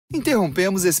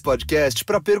Interrompemos esse podcast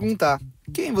para perguntar: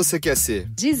 quem você quer ser?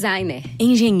 Designer,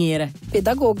 engenheira,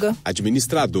 pedagoga,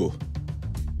 administrador.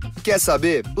 Quer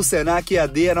saber? O Senac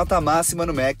EAD é nota máxima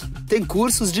no MEC. Tem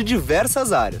cursos de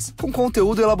diversas áreas, com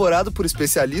conteúdo elaborado por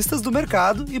especialistas do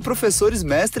mercado e professores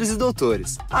mestres e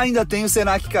doutores. Ainda tem o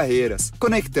Senac Carreiras,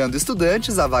 conectando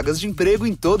estudantes a vagas de emprego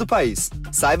em todo o país.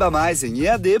 Saiba mais em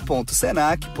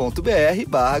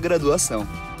ead.senac.br/graduação.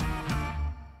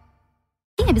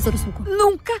 Quem é Besouro Suco?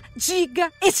 Nunca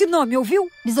diga esse nome, ouviu?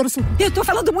 Besouro Suco. Eu tô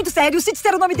falando muito sério. Se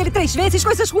disser o nome dele 3 vezes,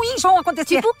 coisas ruins vão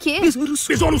acontecer. Tipo o quê? Besouro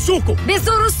Suco. Besouro Suco!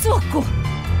 Besouro Suco!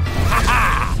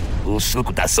 O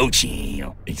suco tá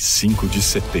soltinho. Em 5 de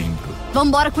setembro,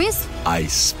 Vambora com isso? a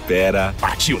espera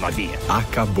Partiu, novinha.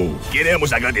 acabou.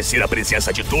 Queremos agradecer a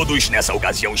presença de todos nessa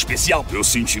ocasião especial. Eu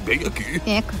senti bem aqui.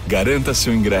 Eca. Garanta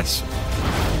seu ingresso.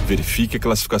 Verifique a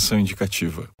classificação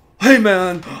indicativa. Hey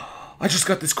man, I just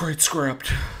got this great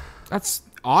script. That's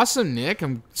awesome, Nick.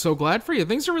 I'm so glad for you.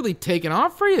 Things are really taking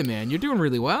off for you, man. You're doing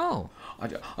really well.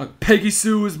 Peggy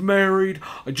Sue is married.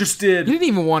 I just did. You didn't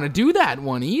even want to do that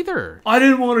one either. I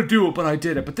didn't want to do it, but I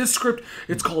did it. But this script,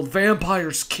 it's called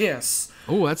Vampire's Kiss.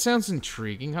 Oh, that sounds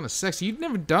intriguing, kind of sexy. You've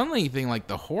never done anything like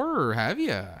the horror, have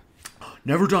you?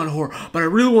 Never done horror, but I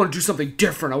really want to do something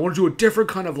different. I want to do a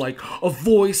different kind of like a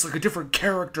voice, like a different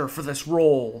character for this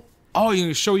role. Oh, you're going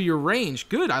to show your range.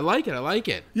 Good, I like it,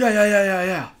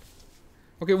 Yeah.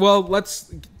 Okay, well,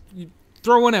 let's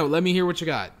throw one out. Let me hear what you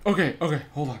got. Okay,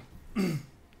 hold on.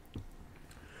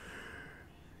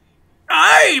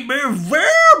 I'm a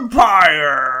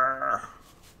vampire!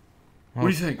 What do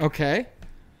you think? Okay.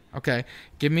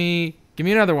 Give me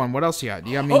another one. What else you got?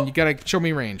 You gotta show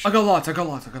me range. I got lots.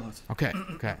 Okay.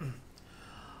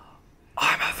 I'm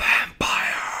a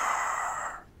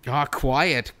vampire. Ah,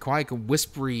 quiet,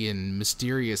 whispery and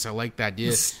mysterious. I like that. Yeah.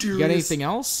 Mysterious. You got anything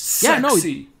else?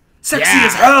 Sexy. Sexy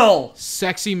as hell.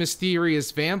 Sexy,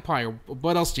 mysterious vampire.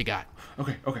 What else do you got?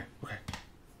 Okay.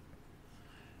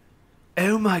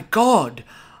 Oh my god,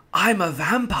 I'm a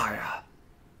vampire.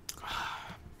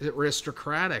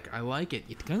 Aristocratic. I like it.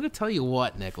 I'm gonna tell you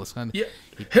what, Nicholas.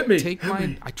 Hit me. Take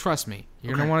mine. Trust me.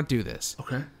 You're gonna want to do this.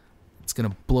 Okay. It's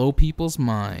gonna blow people's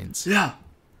minds. Yeah.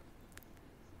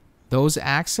 Those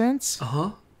accents.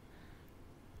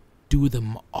 Do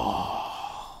them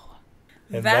all.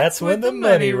 And that's when the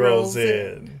money rolls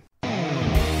in.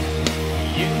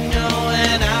 You know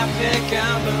when I pick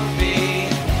a movie,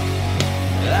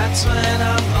 that's when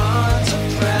I'm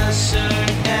under pressure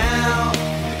now.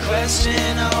 The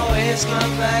question always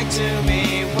comes back to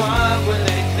me, what were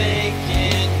they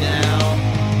thinking now?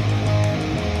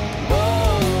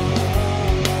 Whoa,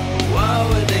 what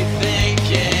were they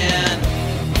thinking?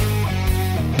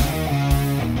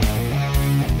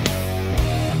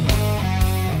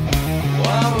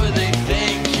 What were they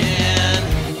thinking?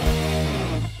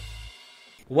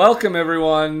 Welcome,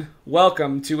 everyone.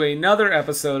 Welcome to another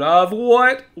episode of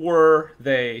What Were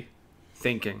They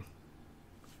Thinking?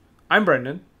 I'm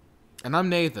Brendan. And I'm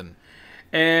Nathan.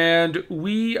 And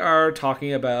we are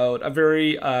talking about a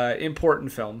very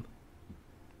important film.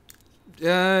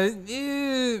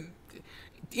 In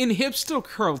hipster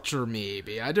culture,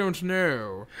 maybe. I don't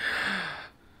know.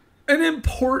 An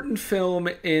important film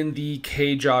in the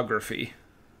Cageography.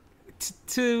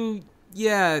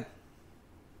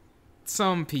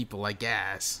 Some people, I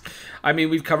guess. I mean,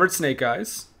 we've covered Snake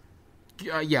Eyes.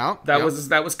 Yeah. That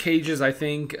was Cage's, I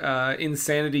think,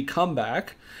 insanity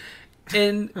comeback.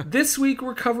 And this week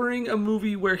we're covering a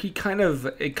movie where he kind of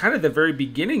the very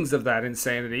beginnings of that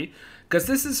insanity, because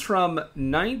this is from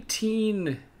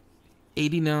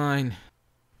 1989.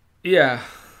 Yeah.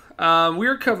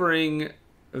 We're covering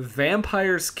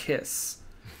Vampire's Kiss.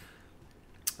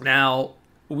 Now,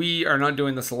 we are not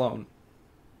doing this alone.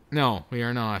 No, we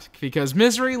are not, because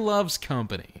misery loves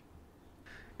company.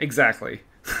 Exactly.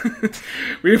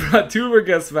 We brought two of our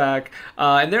guests back,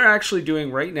 and they're actually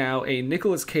doing right now a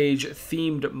Nicolas Cage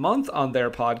themed month on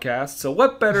their podcast. So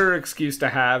what better excuse to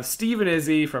have? Steve and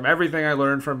Izzy from Everything I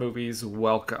Learned from Movies.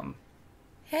 Welcome.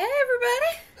 Hey,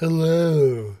 everybody.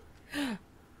 Hello.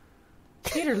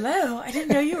 Peter Lowe, I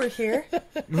didn't know you were here.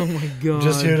 Oh my god.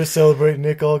 Just here to celebrate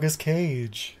Nick August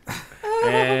Cage.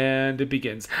 And it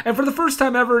begins. And for the first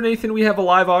time ever, Nathan, we have a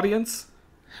live audience.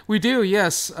 We do,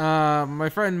 yes. My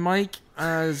friend Mike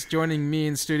is joining me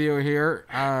in studio here.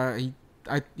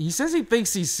 He says he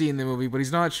thinks he's seen the movie, but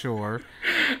he's not sure.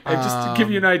 Just to give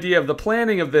you an idea of the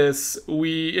planning of this,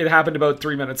 it happened about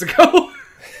 3 minutes ago.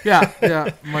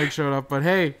 Yeah, Mike showed up. But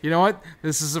hey, you know what?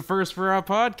 This is a first for our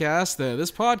podcast.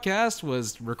 This podcast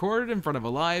was recorded in front of a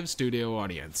live studio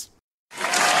audience.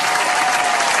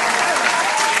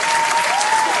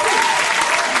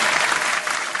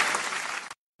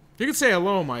 You can say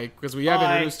hello, Mike, because we have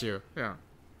Hi. introduced you. Yeah.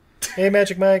 Hey,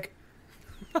 Magic Mike.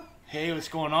 Hey, what's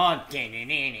going on? Bow,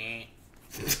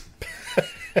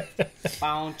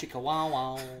 chicka, wow,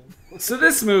 wow. So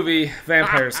this movie,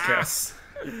 Vampire's Kiss,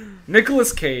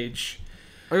 Nicolas Cage.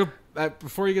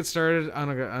 Before you get started,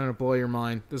 I'm gonna blow your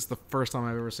mind. This is the first time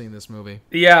I've ever seen this movie.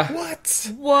 Yeah.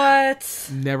 What?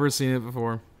 Never seen it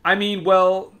before. I mean,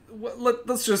 well,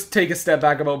 let's just take a step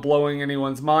back about blowing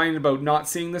anyone's mind about not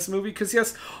seeing this movie. Because,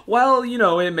 yes, while, you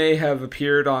know, it may have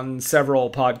appeared on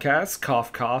several podcasts,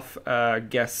 cough, cough,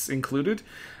 guests included,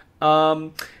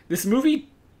 this movie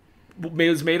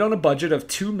was made on a budget of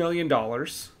 $2 million.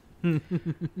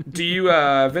 Do you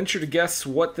venture to guess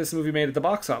what this movie made at the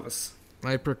box office?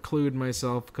 I preclude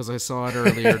myself because I saw it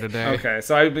earlier today. Okay,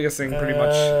 so I'm guessing pretty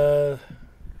much...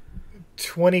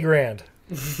 20 grand.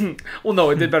 Well, no,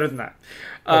 it did better than that.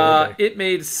 Okay. It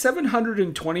made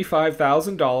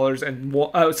 $725,000 and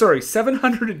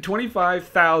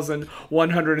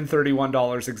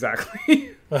 $725,131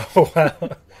 exactly. Oh, wow.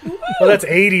 Well, that's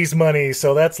 80s money,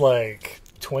 so that's like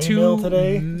 20 mil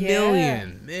today? $2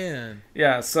 million, man.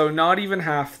 Yeah, so not even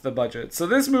half the budget. So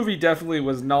this movie definitely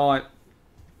was not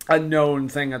a known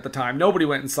thing at the time. Nobody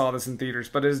went and saw this in theaters,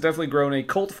 but it has definitely grown a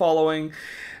cult following.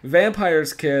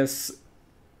 Vampire's Kiss.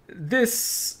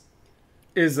 This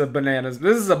is a bananas.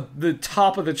 This is the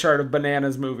top of the chart of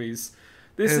bananas movies.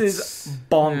 This is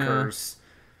bonkers. Yeah.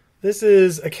 This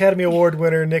is Academy Award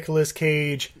winner Nicolas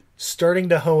Cage starting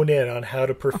to hone in on how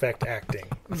to perfect acting.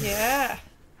 Yeah.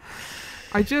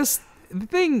 The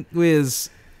thing is,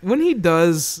 when he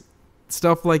does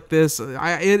stuff like this,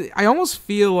 I almost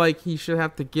feel like he should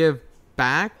have to give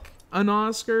back an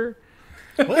Oscar.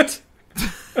 What?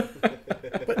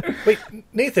 Wait,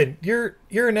 Nathan, you're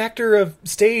an actor of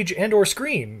stage and or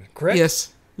screen, correct?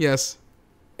 Yes.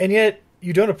 And yet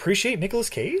you don't appreciate Nicolas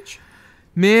Cage?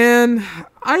 Man,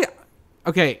 I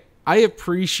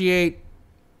appreciate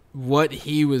what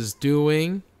he was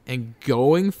doing and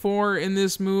going for in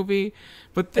this movie,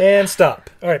 but and stop.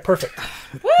 All right, perfect.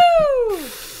 Woo!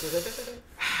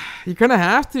 You're gonna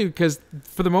have to, because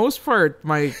for the most part,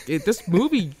 this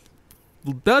movie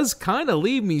does kind of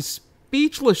leave me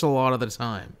speechless a lot of the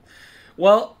time.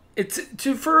 Well,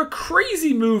 for a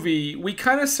crazy movie, we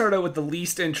kind of start out with the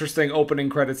least interesting opening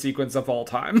credit sequence of all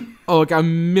time. Oh, like a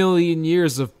million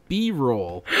years of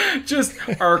B-roll. Just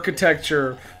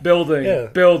architecture, building. Yeah.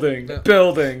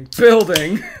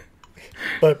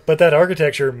 But that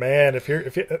architecture, man,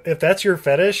 if that's your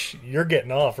fetish, you're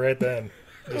getting off right then.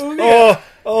 Just, is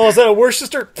that a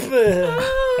Worcester?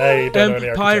 I don't know any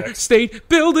Empire architects. State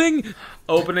Building.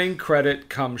 Opening credit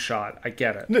cum shot. I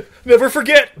get it. Never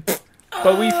forget.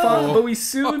 But we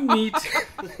soon meet.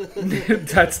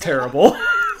 That's terrible.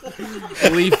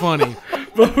 Really funny.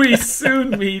 But we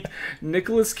soon meet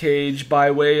Nicolas Cage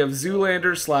by way of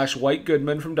Zoolander / White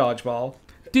Goodman from Dodgeball.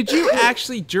 Did you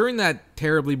actually, during that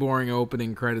terribly boring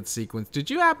opening credit sequence, did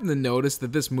you happen to notice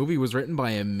that this movie was written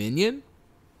by a minion?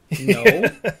 No.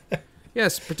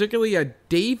 Yes, particularly a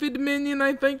David Minion,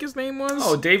 I think his name was.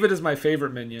 Oh, David is my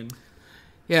favorite minion.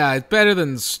 Yeah, it's better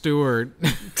than Stuart.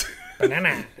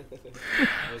 Banana.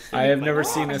 I have never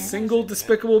seen a single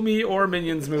Despicable Me or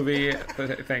Minions movie,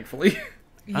 thankfully.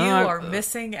 You are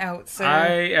missing out, sir. I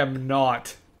am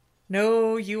not.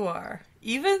 No, you are.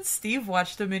 Even Steve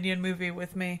watched a Minion movie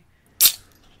with me.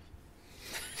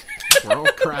 We're all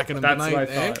cracking them That's tonight, what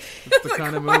I eh? thought. That's the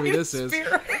kind of movie this is. Beer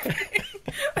opening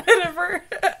that ever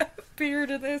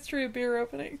appeared in the history of beer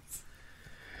openings.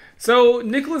 So,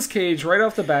 Nicolas Cage, right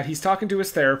off the bat, he's talking to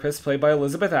his therapist, played by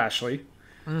Elizabeth Ashley.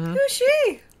 Mm-hmm. Who's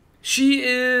she? She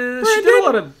did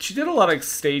a lot of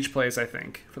stage plays, I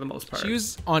think, for the most part. She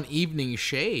was on Evening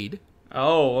Shade.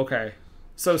 Oh, okay.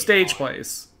 So stage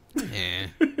plays. Yeah.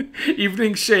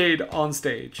 Evening Shade on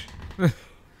stage.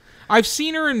 I've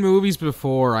seen her in movies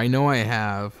before. I know I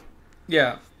have.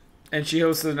 Yeah. And she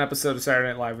hosted an episode of Saturday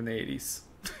Night Live in the 80s.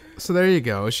 So there you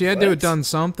go. She had to have done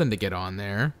something to get on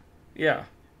there. Yeah.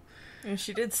 And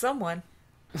she did someone.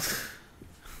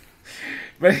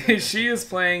 But she is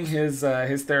playing his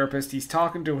therapist. He's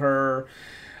talking to her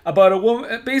about a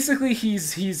woman. Basically,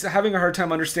 he's having a hard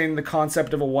time understanding the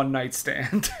concept of a one-night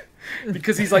stand.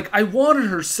 Because he's like, I wanted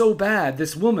her so bad,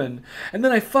 this woman, and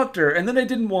then I fucked her, and then I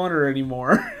didn't want her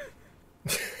anymore.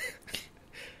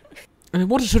 And I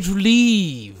wanted her to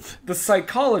leave. The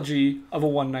psychology of a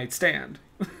one-night stand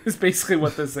is basically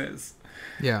what this is.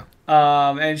 Yeah.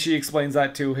 And she explains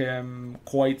that to him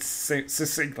quite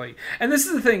succinctly. And this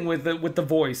is the thing with the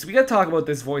voice. We got to talk about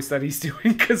this voice that he's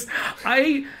doing, because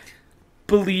I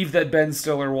believe that Ben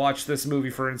Stiller watched this movie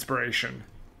for inspiration.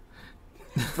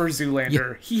 For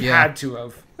Zoolander. He had to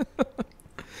have.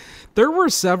 There were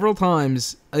several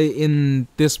times in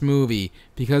this movie,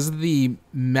 because of the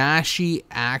mashy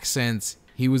accents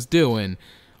he was doing,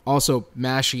 also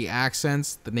mashy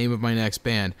accents, the name of my next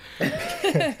band,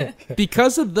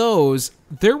 because of those,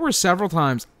 there were several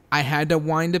times I had to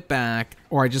wind it back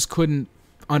or I just couldn't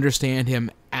understand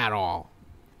him at all.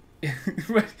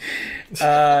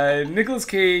 Nicolas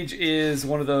Cage is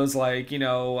one of those, like,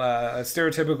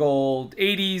 stereotypical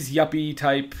 80s yuppie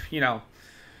type,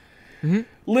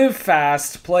 live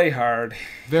fast, play hard.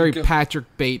 Very Patrick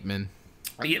Bateman.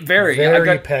 Yeah, Very I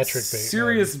got Patrick Bateman.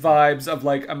 serious vibes of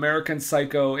like American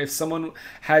Psycho if someone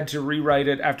had to rewrite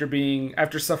it after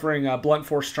suffering blunt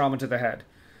force trauma to the head.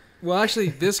 Well, actually,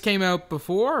 this came out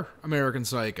before American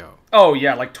Psycho. Oh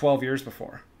yeah, like 12 years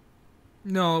before.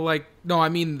 No, I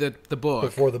mean the book.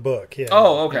 Before the book, yeah.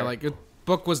 Oh, okay. Yeah, the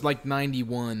book was like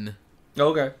 91.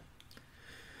 Okay.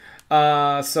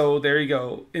 So there you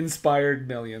go. Inspired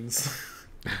millions.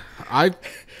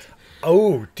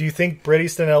 Oh, do you think Bret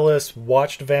Easton Ellis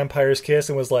watched Vampire's Kiss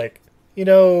and was like, a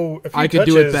few I could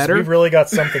touches, do it better? we've really got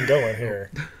something going here.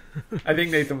 I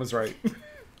think Nathan was right.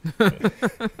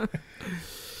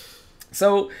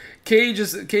 So Cage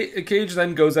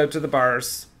then goes out to the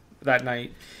bars that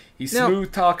night. He's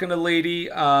smooth talking to lady.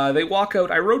 They walk out.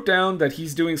 I wrote down that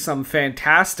he's doing some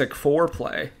fantastic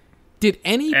foreplay. Did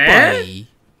anybody...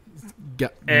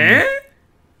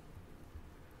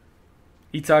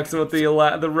 He talks about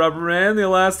the rubber man, the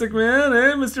elastic man,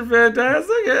 Mr.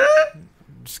 Fantastic, I'm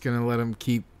just gonna let him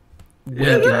keep winking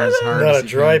as hard Not as a he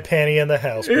dry can. panty in the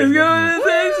house. He's going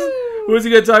What's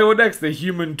he gonna talk about next? The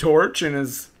Human Torch in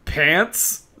his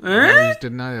pants? He's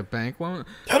denied a bank loan.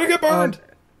 How to get burned?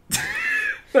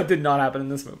 That did not happen in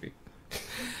this movie.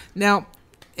 Now,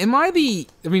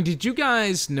 did you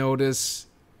guys notice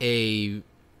a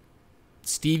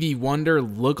Stevie Wonder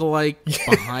lookalike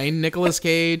behind Nicolas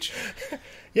Cage?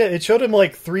 Yeah, it showed him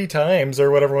like 3 times or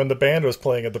whatever when the band was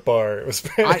playing at the bar. It was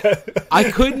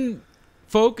I couldn't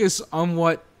focus on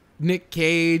what Nick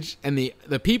Cage and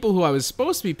the people who I was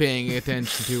supposed to be paying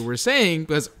attention to were saying,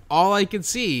 because all I could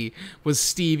see was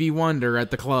Stevie Wonder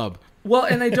at the club. Well,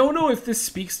 and I don't know if this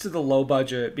speaks to the low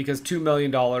budget, because $2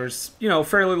 million,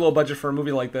 fairly low budget for a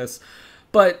movie like this,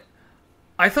 but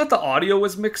I thought the audio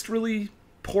was mixed really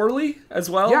poorly as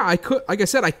well. Yeah, like I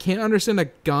said, I can't understand a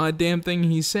goddamn thing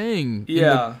he's saying.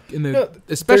 Yeah,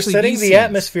 especially they're setting these the scenes.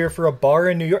 atmosphere for a bar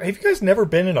in New York. Have you guys never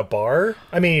been in a bar?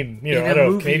 I mean, I don't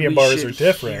know if Canadian bars are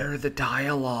different. Hear the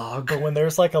dialogue, but when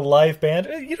there's like a live band,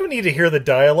 you don't need to hear the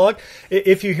dialogue.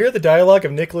 If you hear the dialogue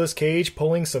of Nicolas Cage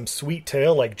pulling some sweet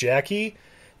tail like Jackie,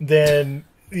 then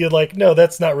you're like, no,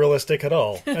 that's not realistic at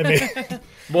all. I mean.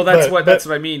 Well, that's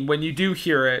what I mean. When you do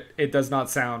hear it, it does not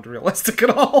sound realistic at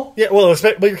all. Yeah, well,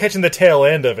 but you're catching the tail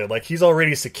end of it. Like, he's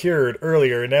already secured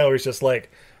earlier, and now he's just like,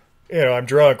 I'm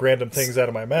drunk, random things out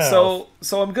of my mouth.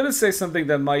 So I'm going to say something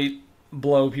that might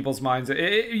blow people's minds.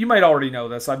 You might already know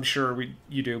this. I'm sure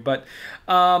you do. But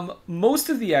most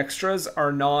of the extras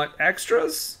are not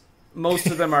extras. Most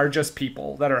of them are just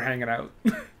people that are hanging out.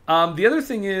 The other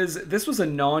thing is, this was a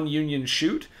non-union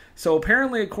shoot. So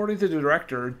apparently, according to the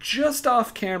director, just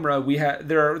off camera,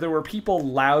 there were people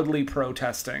loudly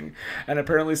protesting, and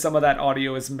apparently some of that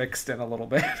audio is mixed in a little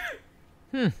bit.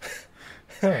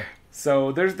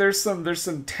 So there's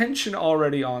some tension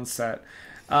already on set.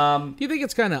 Do you think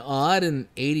it's kind of odd in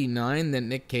 '89 that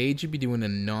Nick Cage would be doing a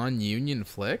non-union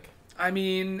flick? I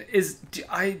mean,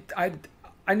 I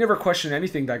never question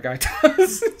anything that guy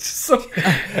does. So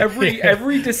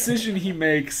every decision he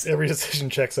makes, every decision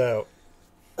checks out.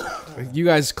 You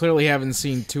guys clearly haven't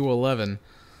seen 211.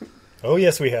 Oh,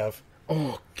 yes, we have.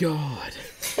 Oh, God.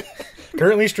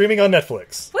 Currently streaming on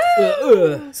Netflix.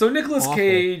 So Nicolas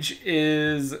Cage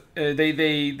is...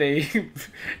 They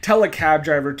tell a cab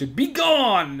driver to be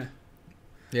gone!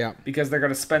 Yeah. Because they're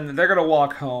gonna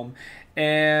walk home.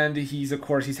 And he's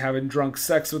having drunk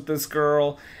sex with this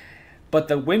girl. But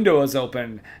the window is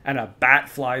open, and a bat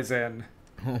flies in.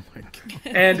 Oh my God.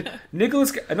 And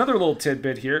another little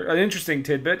tidbit here, an interesting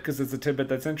tidbit, because it's a tidbit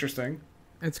that's interesting.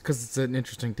 It's because it's an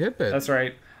interesting tidbit. That's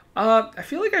right. I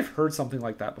feel like I've heard something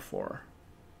like that before.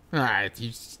 Alright,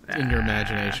 in your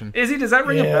imagination. Izzy, does that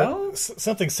ring a bell?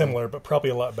 Something similar, but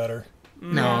probably a lot better.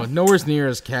 No, nowhere near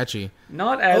as catchy.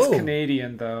 Not as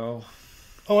Canadian, though.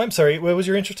 Oh, I'm sorry. What was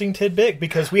your interesting tidbit?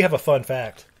 Because we have a fun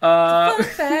fact. Fun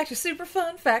fact, a super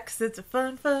fun fact, 'cause it's a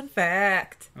fun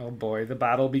fact. Oh boy, the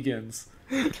battle begins.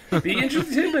 The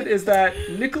interesting tidbit is that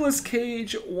Nicolas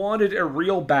Cage wanted a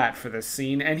real bat for this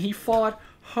scene, and he fought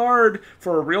hard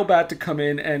for a real bat to come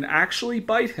in and actually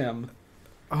bite him.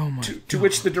 Oh my God. To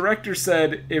which the director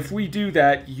said, "If we do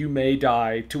that, you may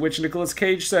die." To which Nicolas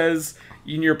Cage says,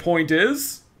 "And your point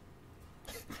is?"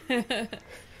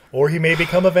 Or he may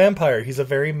become a vampire. He's a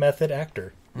very method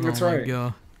actor. That's Oh my right.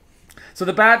 God. So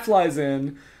the bat flies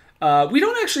in. We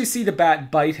don't actually see the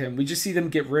bat bite him. We just see them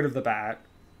get rid of the bat.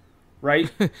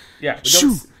 Right? Yeah. We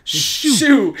don't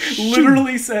shoo.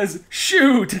 Literally says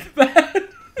shoo to the bat.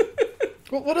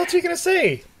 Well, what else are you going to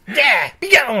say? Yeah,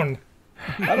 be gone.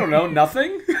 I don't know.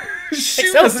 Nothing?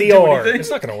 Shoo doesn't do Excelsior. anything. It's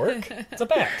not going to work. It's a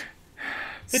bat.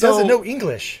 It So- doesn't know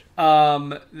English.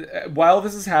 While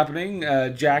this is happening,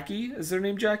 Jackie, is her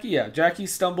name Jackie? Yeah, Jackie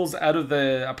stumbles out of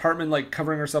the apartment, like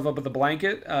covering herself up with a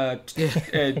blanket.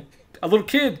 A little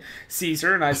kid sees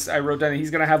her, and I wrote down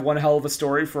he's gonna have one hell of a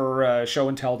story for show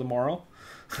and tell tomorrow.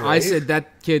 I said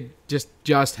that kid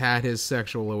just had his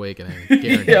sexual awakening.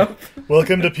 Guaranteed. Yep.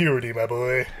 Welcome to puberty, my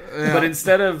boy. But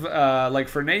instead of like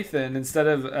for Nathan, instead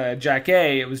of Jack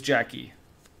A, it was Jackie.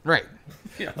 Right.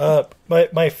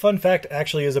 My fun fact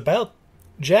actually is about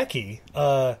Jackie,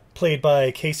 played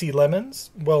by Casey Lemons,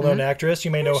 well-known actress.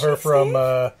 You may know her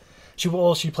from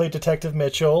she played Detective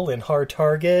Mitchell in Hard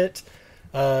Target.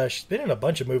 She's been in a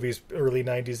bunch of movies early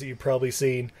 90s that you've probably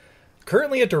seen.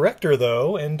 Currently a director,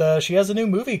 though, and she has a new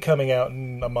movie coming out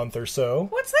in a month or so.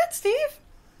 What's that, Steve?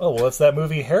 Oh, well, it's that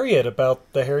movie Harriet, about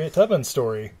the Harriet Tubman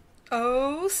story.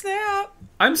 Oh, snap.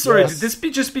 I'm sorry, Yes. did this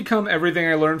just become everything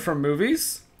I learned from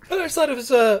movies? But I just thought it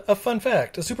was a fun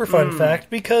fact, a super fun fact,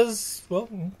 because, well,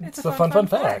 it's a fun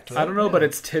fact. I don't know, but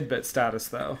it's tidbit status,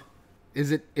 though.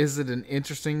 Is it an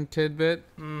interesting tidbit?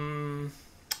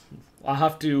 I'll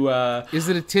have to. Is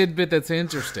it a tidbit that's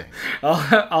interesting?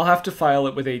 I'll have to file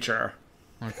it with HR.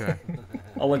 Okay.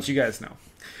 I'll let you guys know.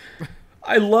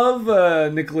 I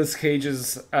love Nicolas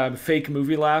Cage's fake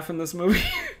movie laugh in this movie.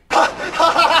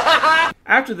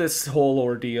 After this whole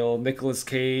ordeal, Nicolas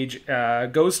Cage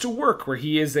goes to work where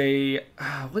he is a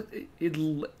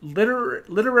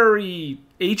literary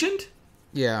agent.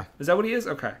 Yeah. Is that what he is?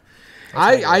 Okay.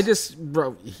 I just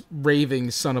wrote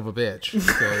raving son of a bitch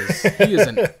because he is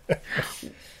an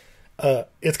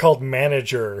It's called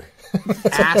Manager.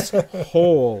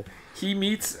 asshole. He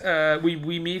meets.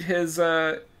 We meet his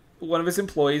one of his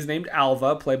employees named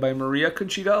Alva, played by Maria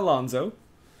Conchita Alonso.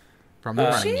 From the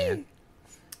Running Man.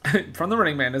 From The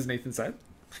Running Man, as Nathan said.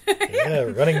 Yeah,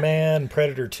 Running Man,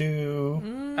 Predator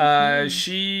 2.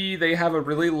 They have a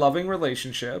really loving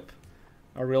relationship.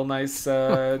 A real nice,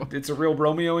 it's a real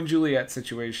Romeo and Juliet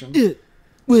situation. It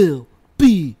will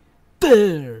be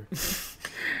there.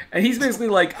 And he's basically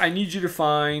like, I need you to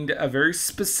find a very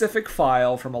specific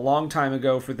file from a long time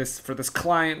ago for this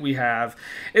client we have.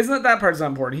 Isn't that part's not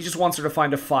important? He just wants her to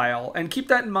find a file. And keep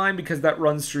that in mind because that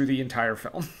runs through the entire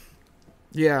film.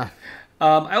 Yeah.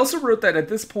 I also wrote that at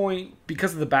this point,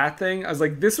 because of the Bat thing, I was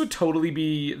like, this would totally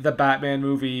be the Batman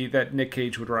movie that Nick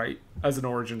Cage would write as an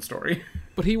origin story.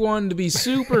 But he wanted to be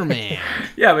Superman.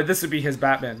 Yeah, but this would be his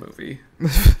Batman movie.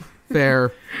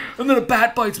 Fair. And then a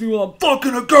bat bites me while I'm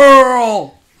fucking a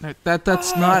girl!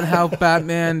 That's not how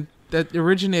Batman that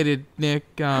originated, Nick.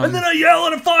 And then I yell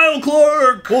at a file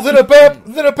clerk! Well, then a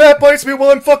bat bites me while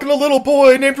I'm fucking a little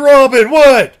boy named Robin.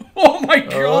 What? Oh my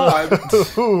god!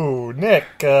 Ooh, Nick.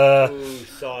 Ooh,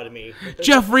 sodomy.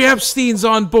 Jeffrey Epstein's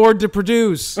on board to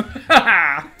produce.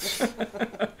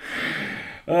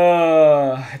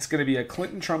 It's gonna be a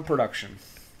Clinton-Trump production.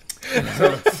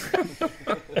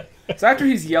 So after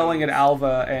he's yelling at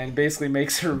Alva and basically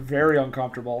makes her very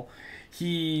uncomfortable,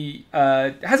 he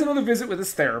has another visit with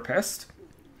his therapist.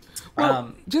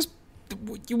 Well, just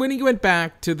when he went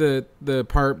back to the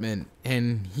apartment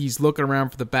and he's looking around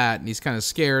for the bat and he's kind of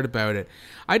scared about it,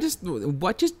 just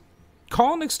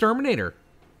call an exterminator,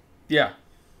 Yeah.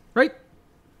 right?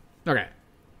 Okay.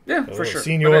 Yeah, for sure.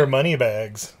 Senior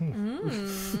Moneybags. He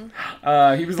was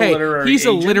a literary he's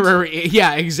agent. a literary.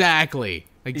 Yeah, exactly.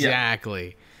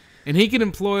 And he can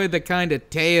employ the kind of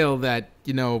tale that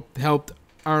helped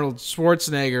Arnold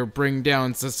Schwarzenegger bring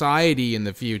down society in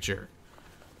the future.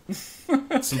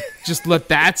 So just let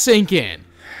that sink in.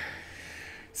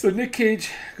 So Nick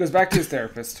Cage goes back to his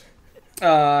therapist.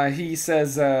 He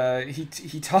says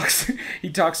he talks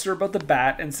to her about the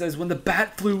bat and says, when the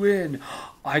bat flew in,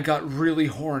 I got really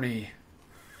horny.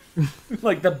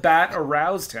 Like the bat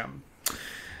aroused him.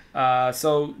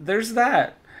 So there's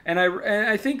that. And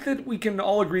I think that we can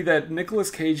all agree that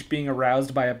Nicolas Cage being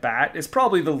aroused by a bat is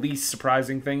probably the least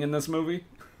surprising thing in this movie.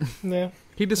 Yeah.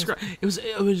 He described it was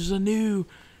a new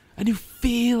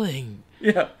feeling.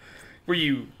 Yeah. Were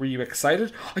you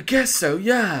excited? I guess so,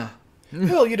 yeah.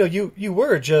 Well, you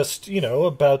were just,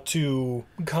 about to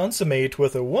consummate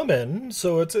with a woman,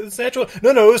 so it's natural.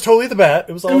 No, it was totally the bat.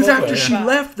 It was all It was about after that. she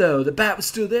left though. The bat was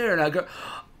still there and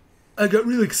I got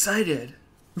really excited.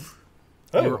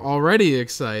 Oh. You're already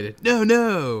excited.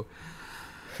 No.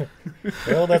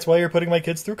 Well, that's why you're putting my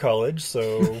kids through college,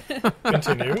 so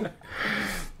continue.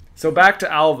 So back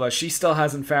to Alva. She still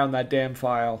hasn't found that damn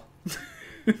file.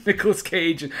 Nicolas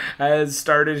Cage has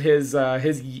started his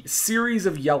series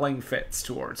of yelling fits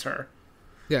towards her.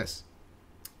 Yes.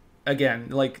 Again,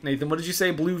 like, Nathan, what did you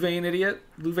say? Blue vein idiot?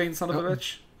 Blue vein son of a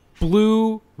bitch?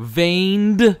 Blue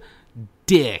veined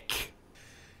dick.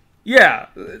 Yeah,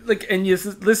 like, and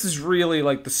this is really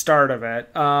like the start of it.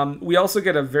 We also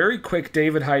get a very quick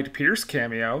David Hyde Pierce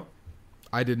cameo.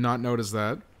 I did not notice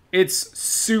that. It's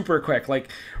super quick. Like,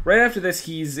 right after this,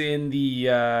 he's in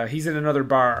another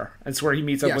bar. That's where he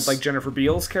meets up with, like, Jennifer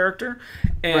Beals' character.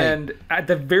 And at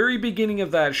the very beginning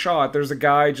of that shot, there's a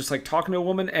guy just, like, talking to a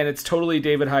woman, and it's totally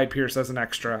David Hyde Pierce as an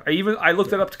extra. I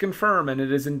looked it up to confirm, and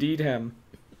it is indeed him.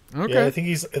 Okay. Yeah, I think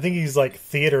he's like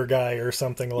theater guy or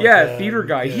something like that. Yeah, theater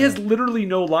guy. Yeah. He has literally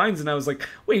no lines, and I was like,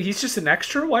 wait, he's just an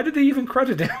extra? Why did they even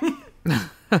credit him?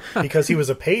 Because he was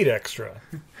a paid extra.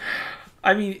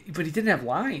 I mean, but he didn't have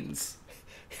lines.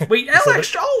 Wait,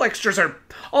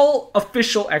 all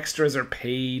official extras are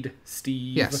paid,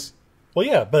 Steve. Yes. Well,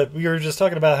 yeah, but we were just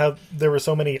talking about how there were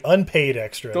so many unpaid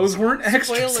extras. Those weren't extras.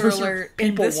 Spoiler Those were alert, in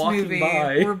people this walking movie,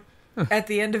 by. at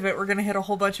the end of it, we're going to hit a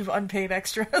whole bunch of unpaid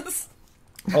extras.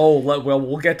 Oh, well,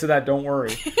 we'll get to that, don't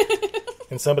worry.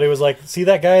 And somebody was like, see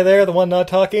that guy there, the one not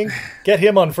talking? Get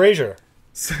him on Frasier.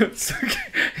 So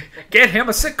get him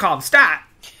a sitcom, stat!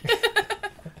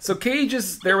 So Cage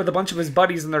is there with a bunch of his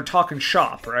buddies and they're talking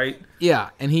shop, right? Yeah,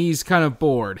 and he's kind of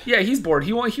bored. Yeah, he's bored.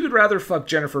 He would rather fuck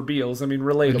Jennifer Beals. I mean,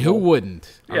 relatable. And who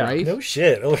wouldn't? Yeah. All right? No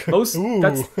shit. That's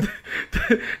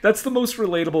the most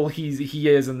relatable he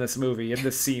is in this movie, in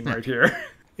this scene right here.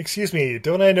 Excuse me,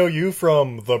 don't I know you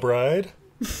from The Bride?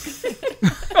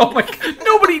 Oh my God.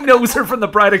 Nobody knows her from The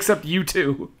Bride except you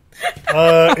two.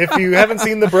 If you haven't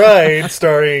seen The Bride,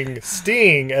 starring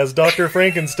Sting as Dr.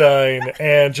 Frankenstein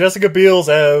and Jessica Biel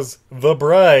as The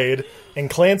Bride and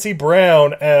Clancy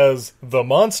Brown as the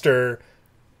monster.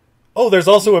 Oh, there's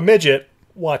also a midget.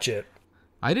 Watch it.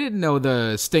 I didn't know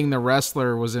the Sting the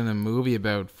Wrestler was in a movie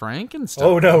about Frankenstein.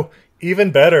 Oh no,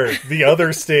 even better, the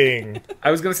other Sting.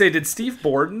 I was going to say, did Steve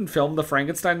Borden film the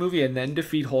Frankenstein movie and then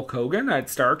defeat Hulk Hogan at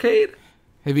Starrcade?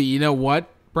 Hey, but you know what,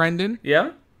 Brendan?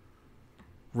 Yeah?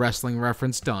 Wrestling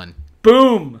reference done.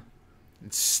 Boom!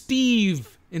 And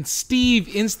Steve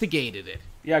instigated it.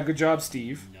 Yeah, good job,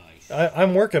 Steve.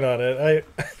 I'm working on it.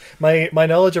 My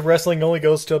knowledge of wrestling only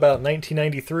goes to about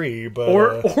 1993, but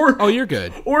oh, you're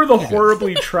good. Or the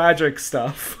horribly tragic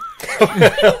stuff.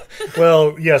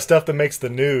 Well, yeah, stuff that makes the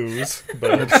news,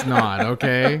 but it's not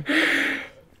okay.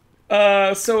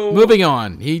 So moving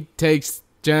on, he takes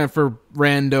Jennifer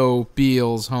Rando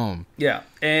Beals home. Yeah,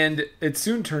 and it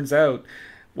soon turns out.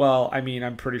 Well, I mean,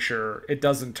 I'm pretty sure it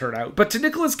doesn't turn out. But to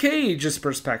Nicolas Cage's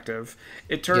perspective,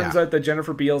 it turns out that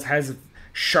Jennifer Beals has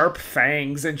sharp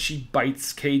fangs and she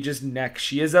bites Cage's neck.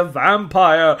 She is a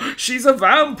vampire. She's a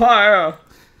vampire.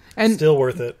 And still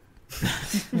worth it.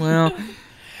 Well,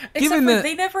 except for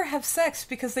they never have sex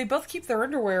because they both keep their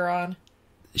underwear on.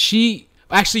 She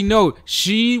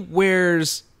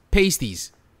wears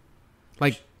pasties.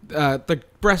 Like the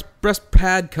breast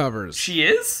pad covers. She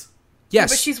is? Yes.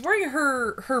 Yeah, but she's wearing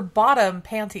her bottom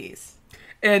panties.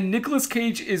 And Nicolas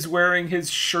Cage is wearing his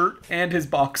shirt and his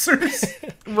boxers.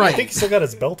 Right. I think he still got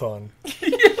his belt on.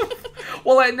 Yeah.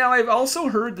 Well, now I've also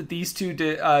heard that these two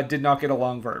did not get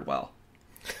along very well.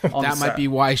 That might be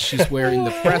why she's wearing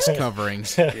the breast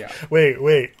coverings. Yeah.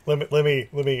 Wait. Let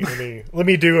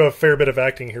me do a fair bit of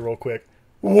acting here real quick.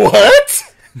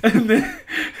 What? And then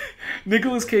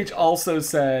Nicolas Cage also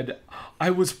said, I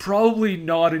was probably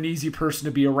not an easy person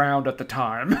to be around at the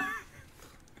time.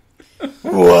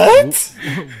 What?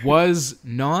 Was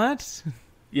not?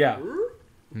 Yeah.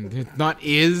 Not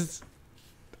is?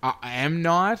 I am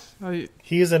not?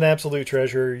 He is an absolute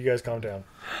treasure. You guys calm down.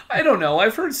 I don't know.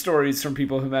 I've heard stories from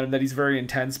people who met him that he's very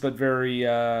intense but very...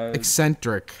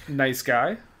 eccentric. Nice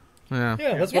guy. Yeah,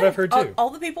 that's what I've heard too.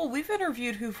 All the people we've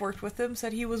interviewed who've worked with him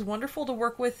said he was wonderful to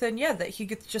work with, and that he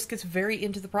just gets very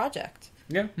into the project.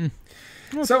 Yeah.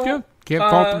 Well, so can't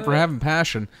fault him for having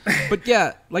passion. But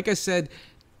yeah, like I said,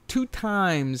 2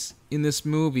 times in this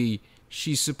movie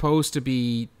she's supposed to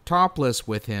be topless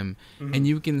with him, and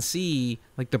you can see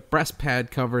like the breast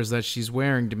pad covers that she's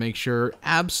wearing to make sure,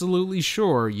 absolutely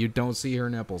sure, you don't see her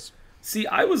nipples. See,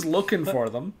 I was looking for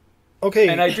them. Okay.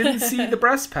 And I didn't see the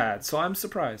breast pad, so I'm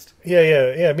surprised.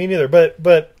 Yeah, me neither.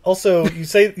 But also, you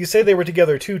say they were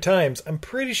together 2 times. I'm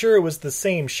pretty sure it was the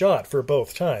same shot for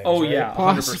both times. Oh, right? yeah,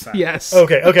 100%. Yes.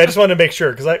 Okay, I just wanted to make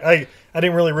sure, because I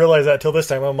didn't really realize that till this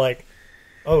time. I'm like,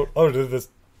 oh,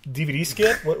 DVD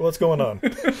skip? What's going on?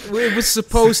 It was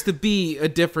supposed to be a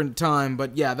different time,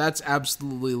 but yeah, that's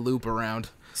absolutely loop around.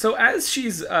 So as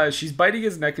she's biting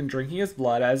his neck and drinking his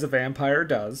blood, as a vampire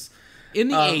does. In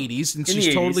the 80s, and she's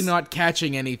 80s. totally not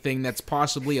catching anything that's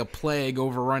possibly a plague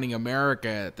overrunning America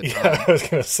at the time. Yeah, I was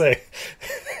going to say.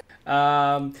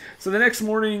 So the next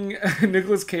morning,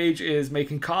 Nicolas Cage is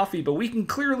making coffee, but we can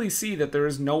clearly see that there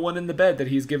is no one in the bed that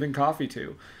he's giving coffee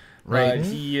to. Right.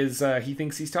 He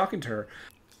thinks he's talking to her.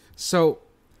 So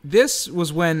this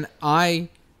was when I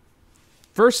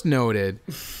first noted,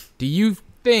 do you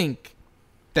think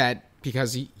that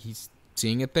because he's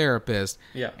seeing a therapist,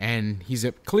 and he's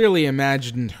clearly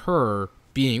imagined her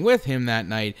being with him that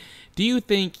night, do you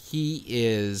think he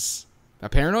is a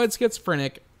paranoid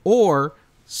schizophrenic or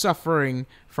suffering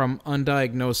from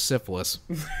undiagnosed syphilis?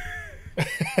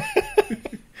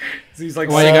 He's like,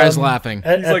 why are you guys laughing?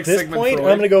 At like this Sigmund point,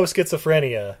 Freud. I'm going to go with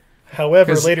schizophrenia.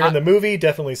 However, later in the movie,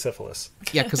 definitely syphilis.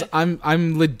 Yeah, because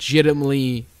I'm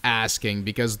legitimately asking,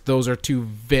 because those are two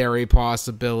very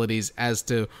possibilities as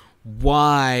to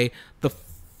why the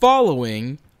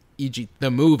following, e.g.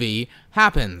 the movie,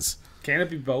 happens. Can it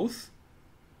be both?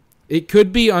 It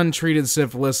could be untreated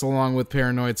syphilis along with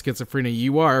paranoid schizophrenia.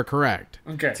 You are correct.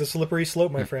 Okay. It's a slippery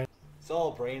slope, my friend. It's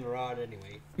all brain rot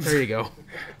anyway. There you go.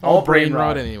 All brain brain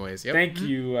rot rot. anyways. Yep. Thank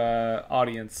you,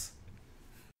 audience.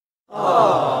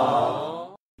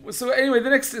 Aww. So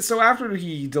anyway, so after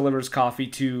he delivers coffee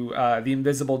to the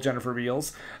invisible Jennifer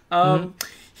Beals,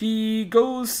 he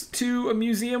goes to a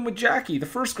museum with Jackie, the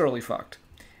first girl he fucked.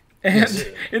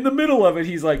 And in the middle of it,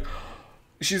 she's like,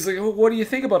 oh, what do you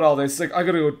think about all this? He's like, I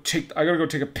gotta go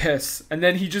take a piss. And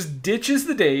then he just ditches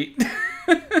the date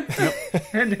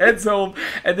and heads home.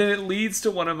 And then it leads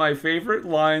to one of my favorite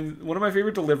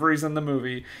deliveries in the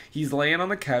movie. He's laying on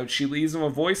the couch. She leaves him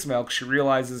a voicemail because she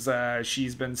realizes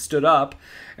she's been stood up.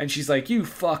 And she's like, you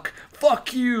fuck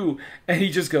you. And he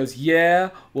just goes,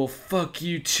 yeah, well, fuck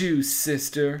you too,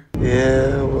 sister.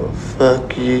 Yeah, well,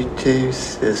 fuck you too,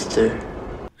 sister.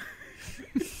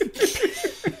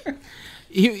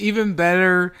 Even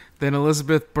better than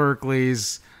Elizabeth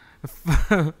Berkley's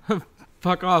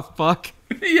fuck off, fuck.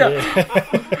 Yeah.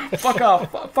 Fuck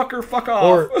off. Fucker, fuck off.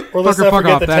 Or let's Fucker, not fuck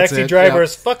forget off, the that's taxi it,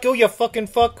 drivers. Fuck you fucking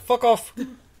fuck off.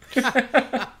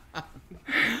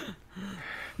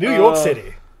 New York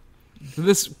City.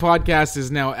 This podcast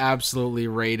is now absolutely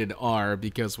rated R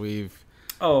because we've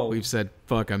said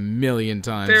fuck a million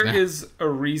times. There now. is a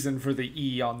reason for the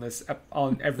E on this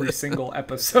on every single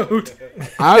episode.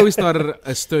 I always thought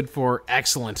it stood for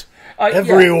excellent.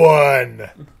 Everyone.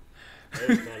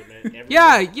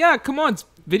 Yeah, come on.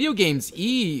 Video games,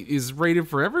 E is rated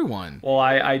for everyone. Well,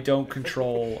 I don't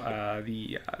control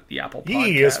the Apple Podcast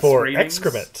E is for ratings.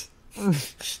 excrement.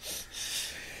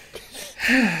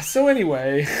 So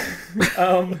anyway,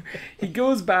 he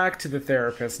goes back to the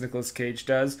therapist, Nicolas Cage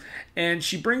does, and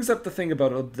she brings up the thing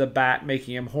about the bat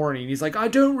making him horny. And he's like, I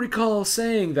don't recall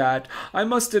saying that. I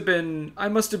must have been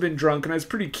drunk, and I was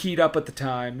pretty keyed up at the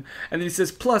time. And then he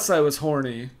says, plus I was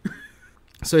horny.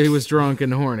 So he was drunk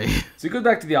and horny. So he goes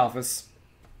back to the office.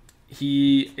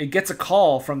 It gets a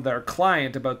call from their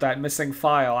client about that missing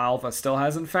file. Alva still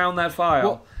hasn't found that file.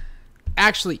 Well,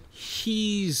 actually,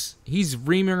 he's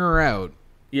reaming her out.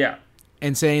 Yeah.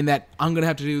 And saying that I'm going to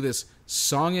have to do this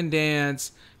song and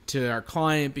dance to our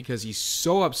client because he's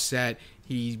so upset.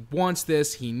 He wants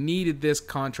this. He needed this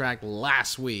contract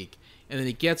last week. And then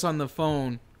he gets on the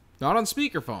phone, not on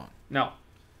speakerphone. No.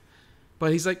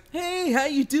 But he's like, hey, how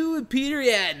you doing, Peter?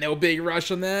 Yeah, no big rush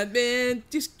on that, man.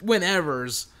 Just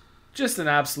whenever's. Just an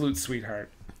absolute sweetheart.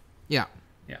 Yeah.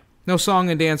 Yeah. No song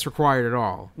and dance required at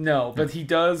all. No, but he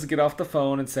does get off the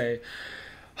phone and say,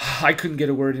 I couldn't get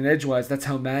a word in edgewise. That's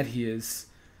how mad he is.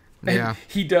 And yeah.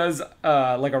 He does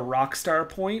like a rock star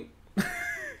point.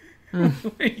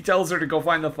 He tells her to go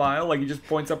find the file. Like, he just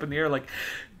points up in the air like,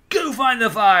 go find the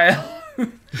file.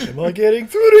 Am I getting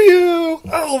through to you?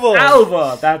 Alva!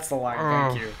 Alva! That's the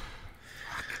line. Thank you.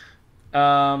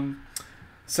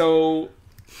 So,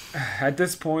 at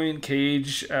this point,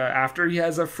 Cage, after he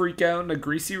has a freak out in a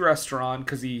greasy restaurant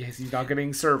because he's not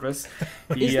getting service.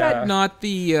 Is that not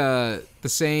the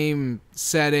same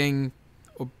setting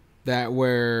that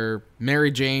where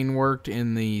Mary Jane worked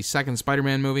in the second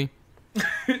Spider-Man movie?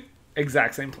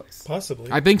 Exact same place. Possibly.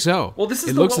 I think so. Well, this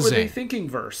is the What Were They Thinking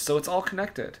verse, so it's all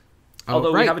connected.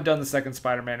 Although we haven't done the second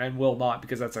Spider-Man and will not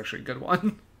because that's actually a good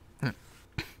one.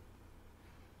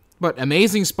 But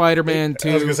Amazing Spider-Man 2...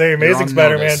 I was going to say Amazing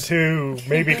Spider-Man 2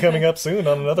 may be coming up soon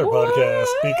on another podcast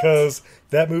because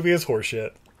that movie is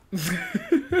horseshit.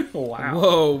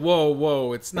 Wow.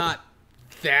 Whoa. It's not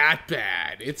that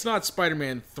bad. It's not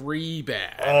Spider-Man 3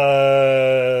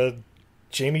 bad.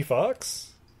 Jamie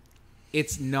Foxx?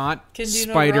 It's not Can do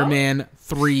no Spider-Man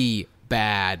 3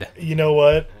 bad. You know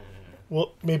what?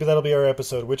 Well, maybe that'll be our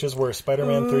episode. Which is worse,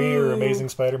 Spider-Man 3 or Amazing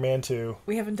Spider-Man 2?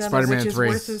 We haven't done Spider-Man a which 3.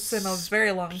 is worth this in a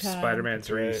very long time. Spider-Man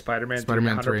 3. Right. Spider-Man 3.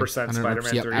 Spider-Man 3. 100% Spider-Man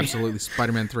 3. Yep, absolutely.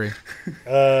 Spider-Man 3.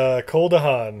 Cole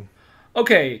DeHaan.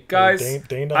 Okay, guys,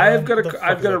 Dane I've got DeHaan?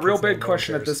 a What the real fuck is that big kid's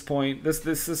question name? at this point. This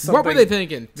is something. What were they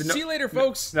thinking? No- See you later,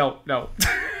 folks. No.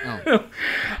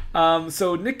 Oh.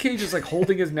 So Nick Cage is like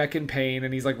holding his neck in pain,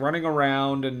 and he's like running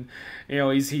around, and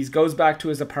he goes back to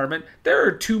his apartment. There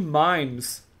are 2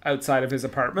 mimes outside of his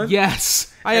apartment.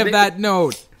 Yes, I have that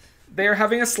note. They are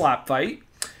having a slap fight,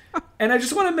 and I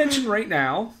just want to mention right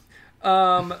now.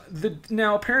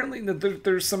 Now apparently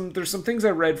there's some things I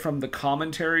read from the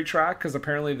commentary track, because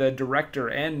apparently the director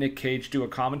and Nick Cage do a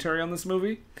commentary on this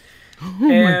movie. Oh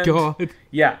my god!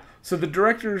 Yeah. So the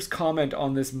director's comment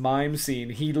on this mime scene,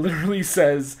 he literally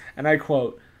says, and I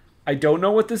quote, "I don't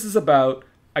know what this is about.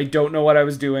 I don't know what I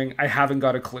was doing. I haven't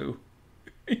got a clue."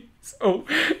 So,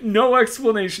 no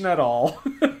explanation at all.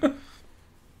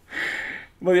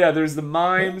 Well, yeah, there's the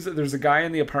mimes. There's a guy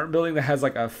in the apartment building that has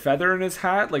like a feather in his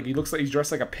hat. Like he looks like he's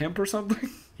dressed like a pimp or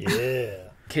something. Yeah.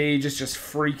 Cage is just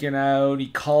freaking out. He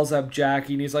calls up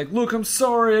Jackie and he's like, "Look, I'm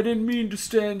sorry. I didn't mean to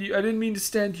stand you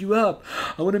up.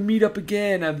 I want to meet up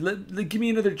again. Give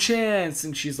me another chance."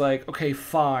 And she's like, "Okay,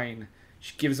 fine."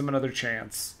 She gives him another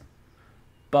chance.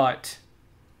 But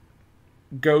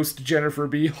Ghost Jennifer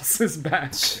Beals is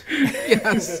back.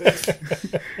 Yes.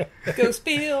 Ghost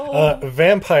Beal.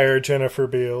 Vampire Jennifer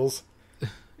Beals.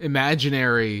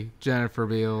 Imaginary Jennifer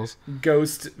Beals.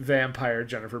 Ghost vampire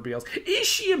Jennifer Beals. Is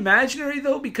she imaginary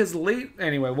though? Because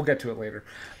anyway, we'll get to it later.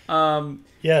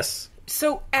 Yes.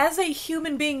 So, as a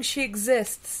human being, she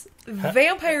exists.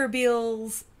 Vampire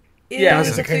Beals is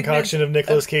It's a concoction of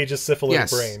Nicolas Cage's syphilitic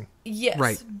brain. Yes.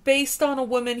 Right. Based on a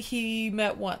woman he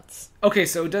met once. Okay,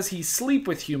 so does he sleep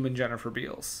with human Jennifer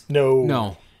Beals?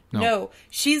 No. No.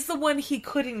 She's the one he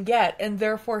couldn't get, and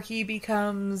therefore she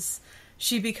becomes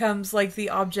like the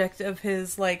object of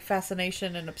his like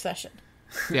fascination and obsession.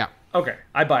 Yeah. Okay,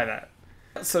 I buy that.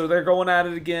 So they're going at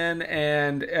it again,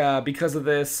 and because of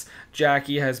this,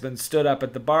 Jackie has been stood up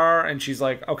at the bar, and she's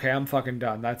like, "Okay, I'm fucking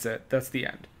done. That's it. That's the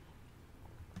end."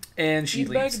 And she Eat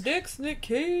leaves. back dicks, Nick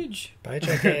Cage. Bye,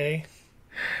 Jackie.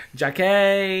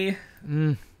 Jackie.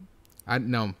 Wouldn't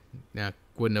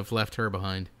have left her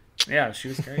behind. Yeah, she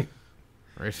was great.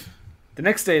 Right. The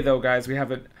next day, though, guys, we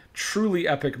have a truly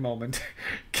epic moment.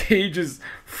 Cage is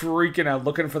freaking out,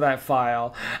 looking for that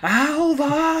file.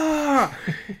 Alva!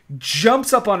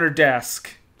 Jumps up on her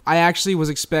desk. I actually was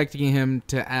expecting him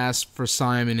to ask for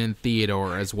Simon and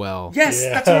Theodore as well. Yes,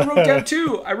 that's what I wrote down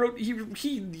too. I wrote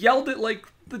he yelled it like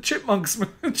the Chipmunks.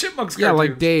 Chipmunks. Yeah, cartoons.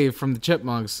 like Dave from the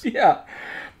Chipmunks. Yeah,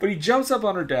 but he jumps up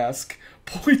on her desk,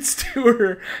 points to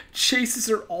her, chases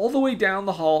her all the way down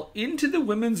the hall into the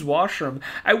women's washroom,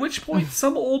 at which point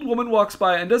some old woman walks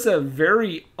by and does a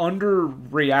very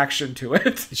underreaction to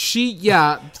it.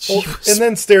 And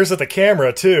then stares at the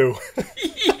camera, too.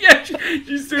 Yeah,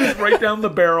 she stares right down the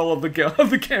barrel of the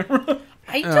camera.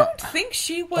 I don't think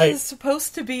she was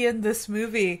supposed to be in this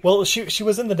movie. Well, she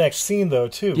was in the next scene, though,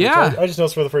 too. Yeah. Which I just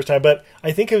noticed for the first time. But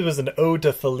I think it was an ode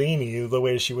to Fellini, the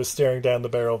way she was staring down the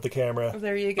barrel of the camera.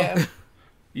 There you go.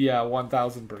 Yeah,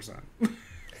 1000%.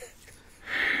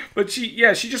 But she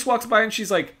just walks by and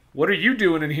she's like, "What are you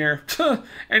doing in here?"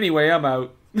 Anyway, I'm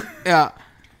out. Yeah.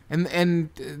 And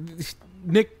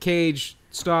Nick Cage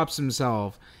stops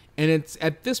himself. And it's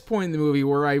at this point in the movie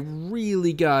where I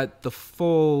really got the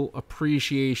full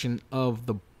appreciation of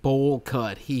the bowl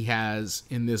cut he has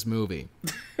in this movie.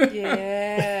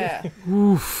 Yeah.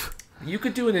 Oof. You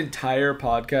could do an entire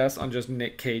podcast on just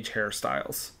Nick Cage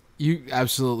hairstyles. You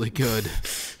absolutely could.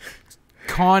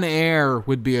 Con Air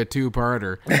would be a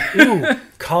 2-parter. Ooh,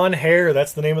 Con Hair,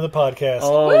 that's the name of the podcast.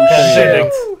 Oh,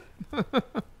 shit.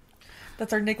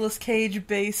 That's our Nicolas Cage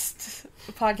based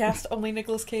podcast. Only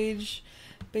Nicolas Cage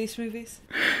based movies.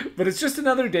 But it's just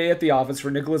another day at the office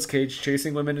for Nicolas Cage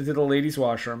chasing women into the ladies'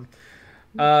 washroom.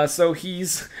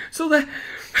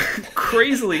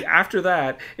 Crazily after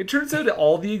that, it turns out that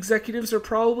all the executives are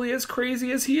probably as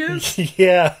crazy as he is.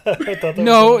 Yeah. I thought that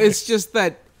No, was it's just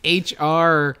that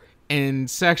HR and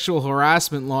sexual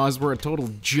harassment laws were a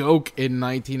total joke in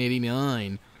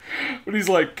 1989. But he's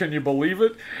like, "Can you believe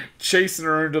it? Chasing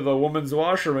her into the woman's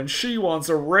washroom and she wants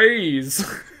a raise."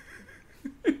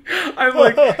 I'm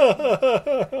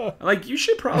like, you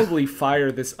should probably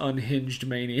fire this unhinged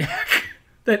maniac.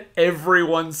 that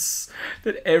everyone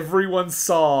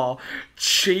saw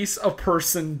chase a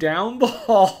person down the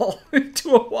hall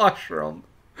into a washroom.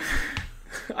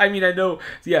 I mean, I know,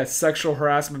 yes, sexual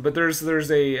harassment, but there's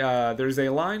a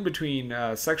line between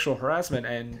sexual harassment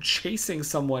and chasing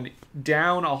someone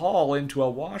down a hall into a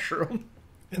washroom.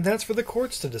 And that's for the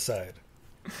courts to decide.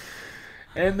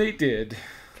 And they did.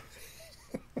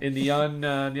 In the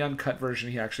uncut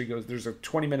version, he actually goes. There's a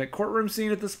 20-minute courtroom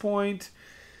scene at this point,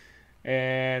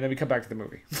 and then we come back to the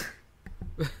movie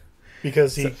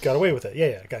because he got away with it.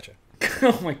 Yeah, gotcha.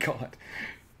 Oh my god.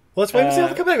 Well, let's wait and see how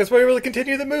they come back. That's why we really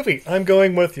continue the movie. I'm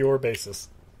going with your basis.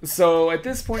 So at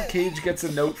this point, Cage gets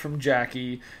a note from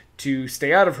Jackie to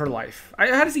stay out of her life.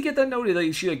 How does he get that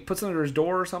note? She puts it under his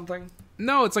door or something?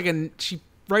 No, it's like she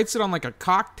writes it on like a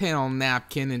cocktail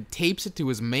napkin and tapes it to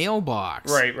his mailbox.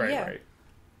 Right.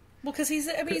 Well, because he's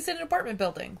in an apartment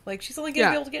building. Like, she's only going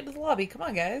to be able to get into the lobby. Come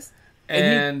on, guys.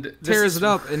 And he tears it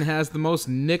up and has the most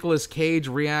Nicolas Cage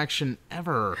reaction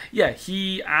ever. Yeah,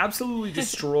 he absolutely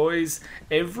destroys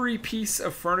every piece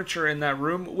of furniture in that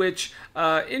room, which,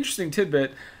 interesting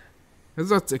tidbit.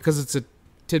 Because it's a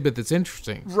tidbit that's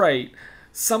interesting. Right.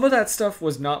 Some of that stuff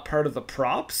was not part of the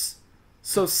props,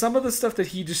 so some of the stuff that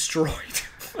he destroyed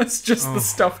was just the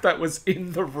stuff that was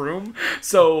in the room.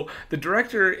 So the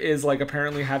director is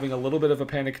apparently having a little bit of a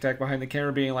panic attack behind the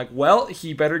camera, being like, well,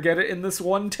 he better get it in this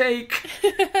one take.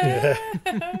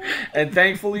 And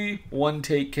thankfully, one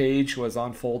take Cage was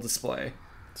on full display.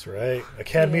 That's right.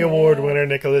 Academy Award winner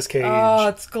Nicolas Cage. Oh,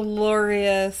 it's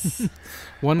glorious.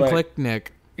 One click,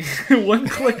 Nick. One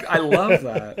click. I love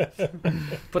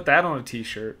that. Put that on a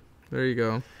t-shirt. There you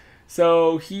go.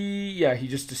 So he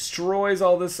just destroys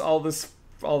all this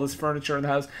furniture in the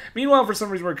house. Meanwhile, for some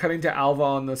reason, we're cutting to Alva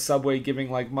on the subway giving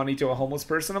money to a homeless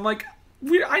person. I'm like,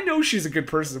 I know she's a good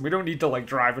person. We don't need to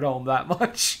drive it home that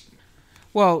much.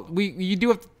 Well, you do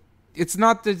have. It's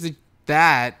not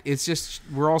that. It's just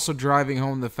we're also driving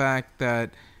home the fact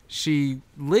that she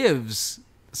lives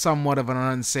somewhat of an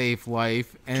unsafe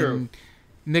life, and True.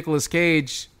 Nicolas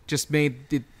Cage just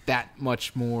made it that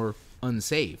much more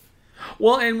unsafe.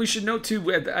 Well, and we should note,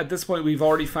 too, at this point, we've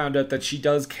already found out that she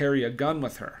does carry a gun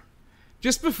with her.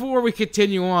 Just before we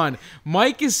continue on,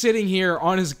 Mike is sitting here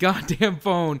on his goddamn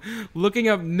phone looking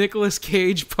up Nicolas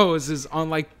Cage poses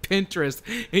on, Pinterest,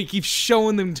 and he keeps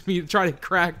showing them to me to try to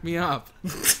crack me up.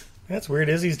 That's weird.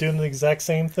 Izzy's doing the exact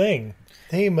same thing.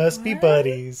 They must be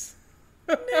buddies.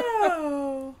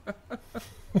 No.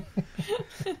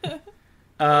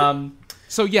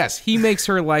 So, yes, he makes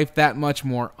her life that much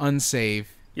more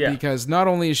unsafe. Yeah. Because not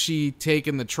only is she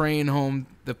taking the train home,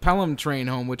 the Pelham train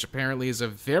home, which apparently is a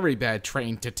very bad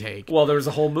train to take. Well, there was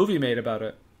a whole movie made about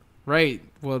it. Right.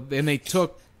 Well, and they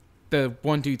took the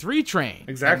 123 train.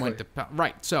 Exactly. And went to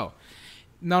right. So,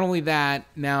 not only that,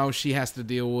 now she has to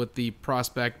deal with the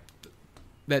prospect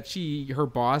that her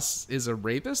boss is a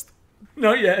rapist.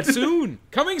 Not yet. Soon.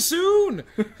 Coming soon.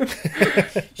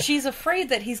 She's afraid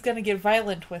that he's going to get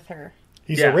violent with her.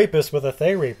 He's a rapist with a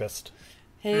they-rapist.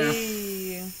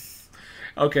 Hey.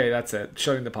 Okay, that's it.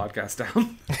 Shutting the podcast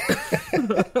down.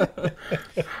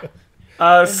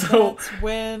 So that's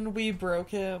when we broke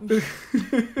him.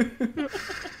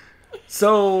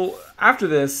 So after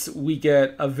this, we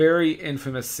get a very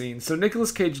infamous scene. So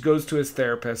Nicolas Cage goes to his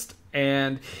therapist,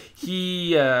 and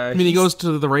he... he goes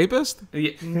to the rapist?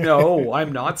 No,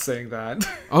 I'm not saying that.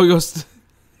 Oh, he goes to...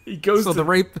 He goes to the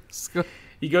rapist.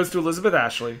 He goes to Elizabeth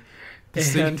Ashley.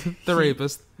 And the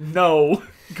rapist. No,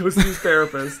 he goes to his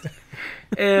therapist.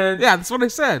 And yeah, that's what I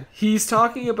said. He's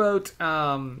talking about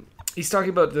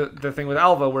the thing with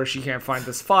Alva where she can't find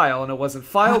this file and it wasn't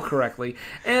filed correctly.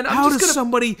 And how does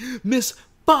somebody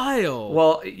misfile?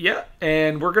 Well, yeah,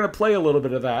 and we're gonna play a little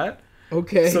bit of that.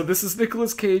 Okay. So this is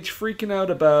Nicolas Cage freaking out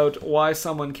about why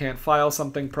someone can't file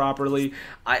something properly.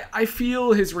 I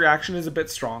feel his reaction is a bit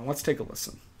strong. Let's take a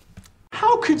listen.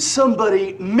 How could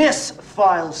somebody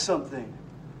misfile something?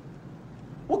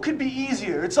 What could be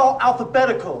easier? It's all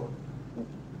alphabetical.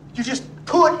 You just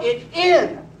put it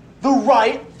in the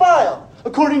right file,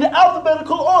 according to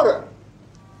alphabetical order.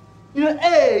 You know,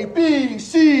 A, B,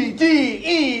 C, D,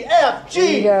 E, F,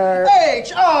 G,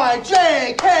 H, I,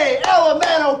 J, K, L, M,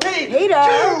 N, O, P, Q,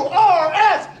 R,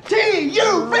 S, T,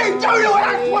 U, V, W,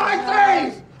 X, Y,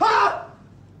 Z. Huh?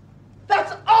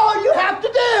 That's all you have to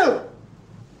do.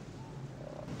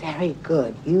 Very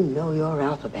good. You know your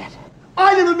alphabet.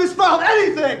 I never misfiled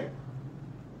anything!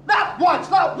 Not once,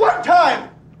 not one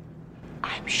time!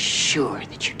 I'm sure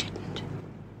that you didn't.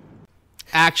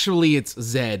 Actually, it's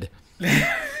Zed.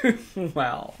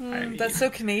 Well, I mean... That's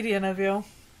so Canadian of you.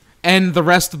 And the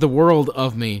rest of the world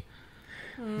of me.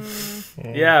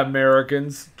 Yeah,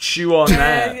 Americans, chew on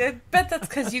that. I bet that's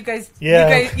because you guys,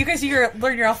 Yeah. you guys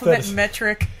learn your alphabet in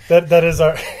metric. That is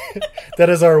our that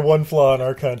is our one flaw in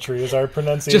our country, is our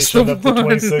pronunciation of the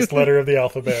 26th letter of the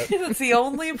alphabet. That's the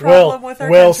only problem with our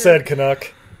well country. said,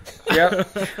 Canuck.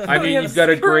 Yep. I We mean, have you've got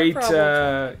a zero great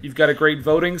problem. you've got a great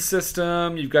voting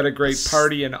system. You've got a great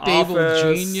party in Stable office.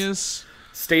 genius.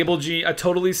 A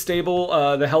totally stable,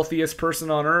 the healthiest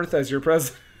person on earth as your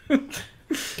president.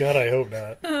 God, I hope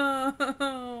not.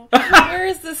 Oh, where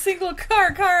is the single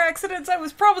car accidents I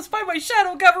was promised by my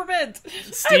shadow government?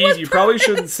 Steve, you probably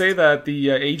shouldn't say that.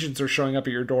 The agents are showing up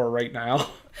at your door right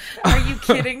now. Are you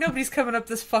kidding? Nobody's coming up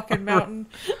this fucking mountain.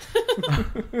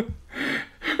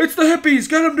 It's the hippies.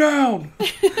 Get them down.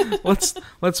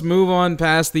 Let's move on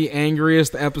past the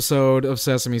angriest episode of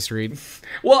Sesame Street.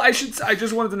 Well, I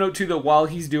just wanted to note too that while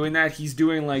he's doing that, he's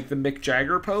doing like the Mick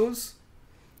Jagger pose.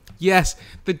 Yes,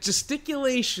 the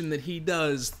gesticulation that he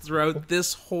does throughout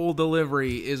this whole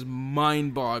delivery is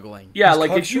mind-boggling. Yeah, like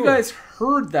if you guys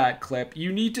heard that clip,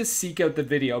 you need to seek out the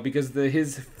video because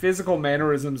his physical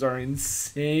mannerisms are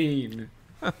insane.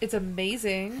 It's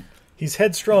amazing. He's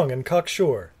headstrong and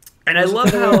cocksure. And I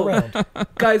love how,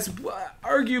 guys,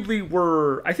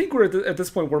 arguably I think we're at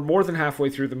this point, we're more than halfway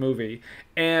through the movie,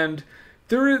 and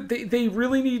they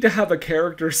really need to have a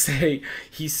character say,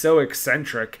 he's so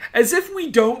eccentric, as if we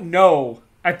don't know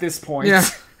at this point. Yeah.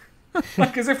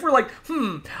 Like, as if we're like, I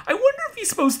wonder if he's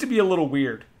supposed to be a little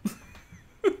weird.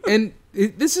 And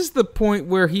this is the point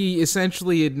where he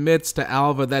essentially admits to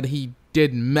Alva that he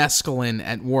did mescaline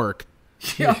at work.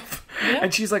 Yep.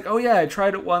 And she's like, oh yeah, I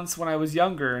tried it once when I was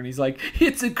younger. And he's like,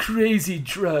 it's a crazy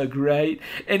drug, right?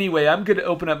 Anyway, I'm going to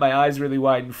open up my eyes really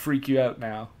wide and freak you out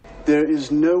now. There is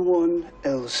no one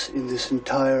else in this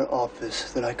entire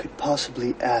office that I could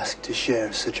possibly ask to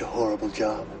share such a horrible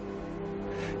job.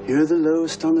 You're the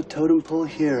lowest on the totem pole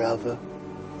here, Alva.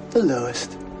 The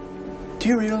lowest. Do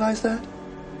you realize that?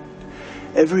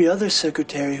 Every other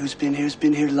secretary who's been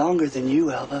here longer than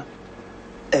you, Alva.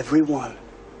 Every one.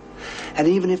 And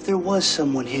even if there was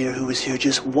someone here who was here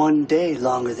just one day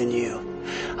longer than you,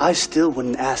 I still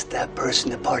wouldn't ask that person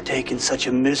to partake in such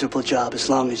a miserable job as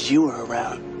long as you were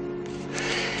around.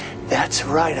 That's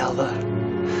right, Alva.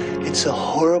 It's a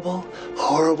horrible,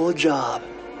 horrible job.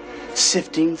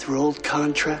 Sifting through old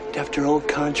contract after old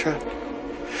contract.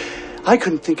 I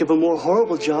couldn't think of a more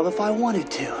horrible job if I wanted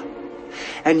to.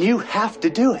 And you have to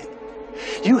do it.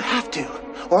 You have to,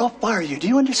 or I'll fire you. Do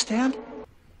you understand?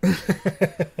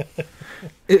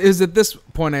 It is at this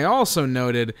point I also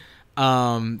noted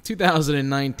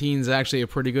 2019 is actually a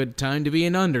pretty good time to be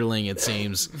an underling, it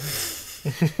seems.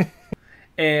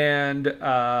 And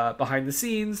behind the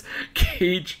scenes,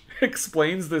 Cage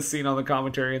explains this scene on the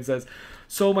commentary and says,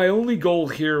 so my only goal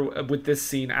here with this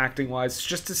scene, acting-wise, is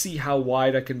just to see how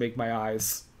wide I can make my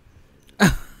eyes.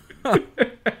 Mission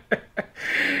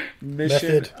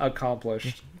Method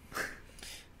accomplished.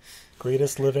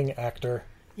 Greatest living actor.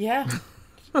 Yeah.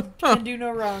 Can do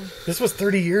no wrong. This was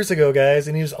 30 years ago, guys,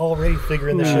 and he was already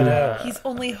figuring this shit out. He's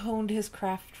only honed his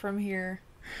craft from here.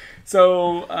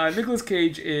 So Nicolas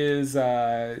Cage is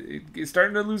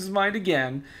starting to lose his mind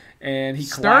again, and he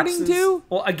collapses. Starting to?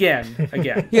 Well, again.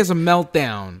 He has a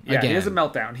meltdown. Yeah, again. he has a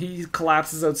meltdown. He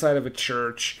collapses outside of a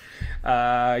church.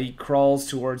 He crawls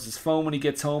towards his phone when he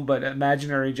gets home, but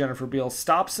imaginary Jennifer Beals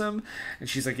stops him, and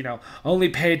she's like, only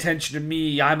pay attention to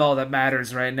me. I'm all that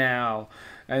matters right now.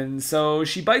 And so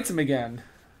she bites him again.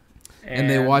 And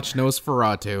they watch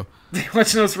Nosferatu. They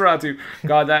watch Nosferatu.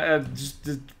 God, that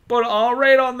just put all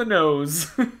right on the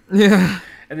nose. Yeah.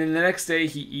 And then the next day,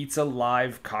 he eats a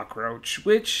live cockroach,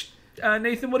 which,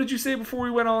 Nathan, what did you say before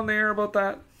we went on there about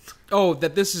that? Oh,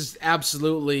 that this is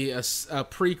absolutely a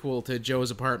prequel to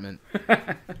Joe's Apartment.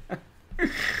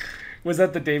 Was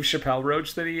that the Dave Chappelle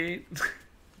roach that he ate?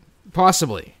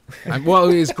 Possibly. Well,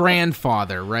 his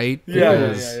grandfather, right?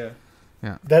 Yeah.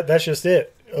 That's just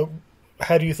it.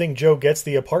 How do you think Joe gets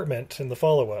the apartment in the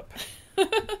follow-up?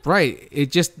 Right.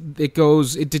 It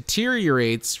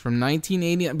deteriorates from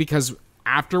 1980 because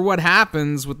after what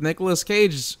happens with Nicolas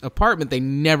Cage's apartment, they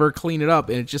never clean it up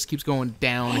and it just keeps going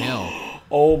downhill.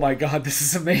 Oh my God, this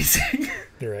is amazing.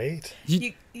 You're right.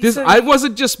 I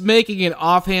wasn't just making an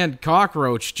offhand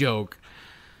cockroach joke.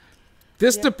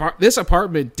 This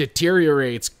apartment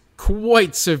deteriorates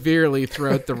quite severely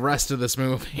throughout the rest of this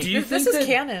movie. This is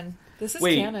canon. This is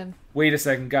canon. Wait a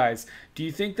second, guys. Do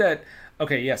you think that...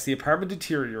 Okay, yes, the apartment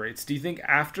deteriorates. Do you think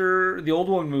after the old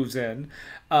one moves in,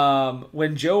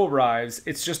 when Joe arrives,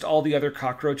 it's just all the other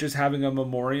cockroaches having a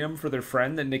memoriam for their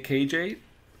friend that Nick Cage ate?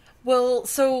 Well,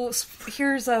 so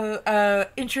here's a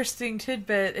interesting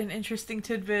tidbit. An interesting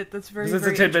tidbit that's very. It's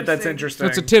a tidbit that's interesting.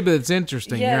 It's a tidbit that's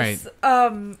interesting, yes.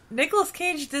 right? Nicolas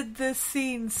Cage did this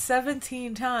scene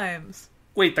 17 times.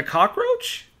 Wait, the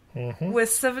cockroach? Mm-hmm. With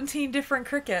 17 different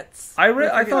crickets. I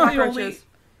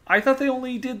thought they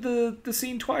only did the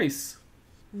scene twice.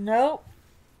 Nope.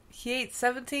 He ate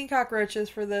 17 cockroaches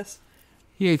for this.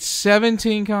 He ate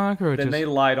 17 cockroaches. Then they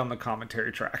lied on the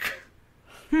commentary track.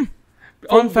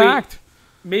 Fun fact.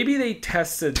 Maybe they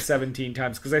tested 17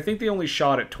 times because I think they only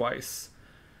shot it twice.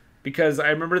 Because I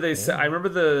remember they said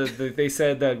they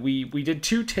said that we did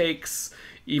 2 takes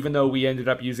even though we ended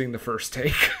up using the first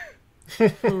take.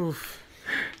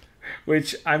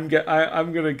 Which I'm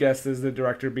gonna guess is the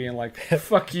director being like,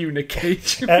 "Fuck you, Nick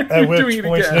Cage." At which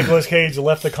point Nicolas Cage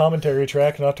left the commentary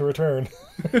track not to return.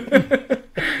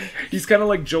 He's kind of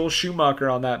like Joel Schumacher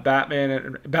on that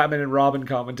Batman and Robin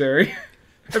commentary.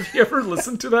 Have you ever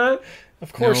listened to that?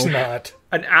 Of course not.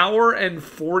 An hour and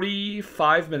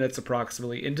 45 minutes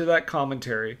approximately into that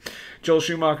commentary, Joel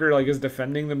Schumacher is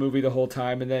defending the movie the whole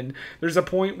time, and then there's a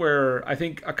point where I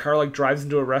think a car drives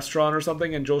into a restaurant or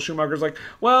something, and Joel Schumacher's like,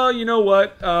 "Well, you know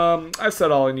what? I've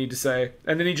said all I need to say,"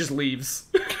 and then he just leaves.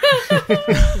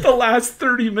 The last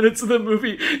 30 minutes of the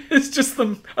movie is just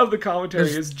the commentary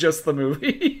is just the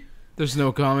movie. There's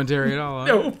no commentary at all.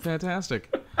 No.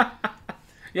 Fantastic.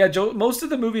 Yeah, Joe. Most of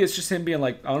the movie is just him being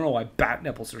like, "I don't know why bat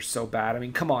nipples are so bad. I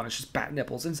mean, come on, it's just bat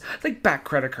nipples. And it's like bat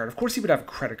credit card. Of course he would have a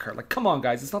credit card. Like, come on,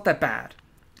 guys, it's not that bad."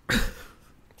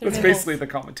 That's basically the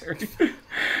commentary.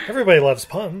 Everybody loves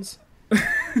puns.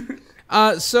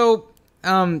 So,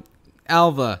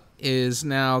 Alva is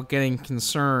now getting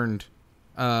concerned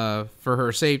for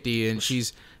her safety, and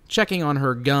she's checking on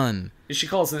her gun. She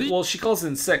calls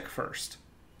in sick first.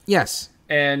 Yes.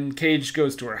 And Cage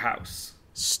goes to her house.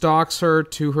 Stalks her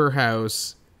to her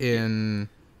house in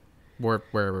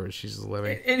wherever she's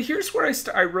living. And here's where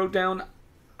I wrote down,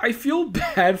 I feel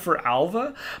bad for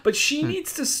Alva, but she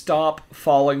needs to stop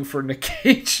falling for Nick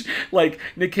Cage. Like,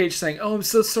 Nick Cage saying, "Oh, I'm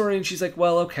so sorry," and she's like,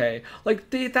 "Well, okay."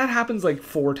 That happens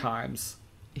 4 times.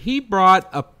 He brought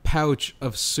a pouch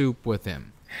of soup with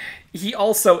him. He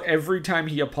also, every time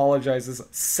he apologizes,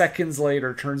 seconds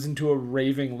later turns into a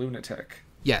raving lunatic.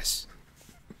 Yes.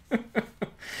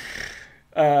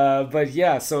 But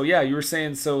yeah, so yeah, you were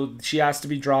saying, so she has to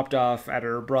be dropped off at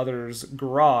her brother's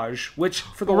garage, which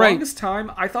for the longest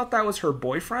time, I thought that was her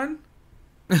boyfriend.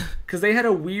 Because they had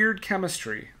a weird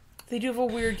chemistry. They do have a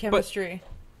weird chemistry.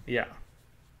 Yeah.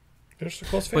 They're just a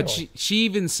close family. But she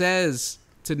even says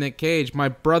to Nick Cage, "My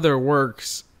brother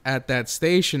works at that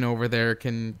station over there.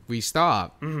 Can we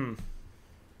stop?" Mm-hmm.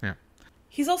 Yeah.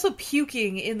 He's also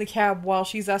puking in the cab while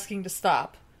she's asking to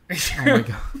stop. Oh my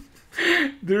god.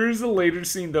 There is a later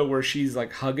scene though where she's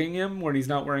hugging him when he's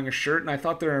not wearing a shirt, and I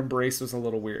thought their embrace was a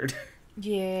little weird.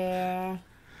 Yeah.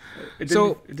 It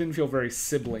didn't feel very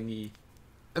sibling-y.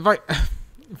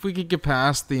 If we could get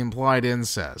past the implied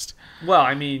incest. Well,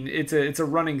 I mean, it's a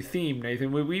running theme,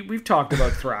 Nathan. We've talked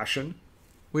about thrashing.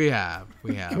 We have.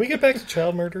 Can we get back to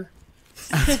child murder?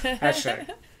 Hashtag.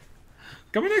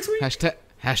 Coming next week.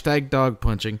 Hashtag dog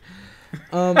punching.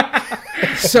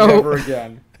 Never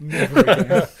again. Never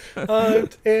again.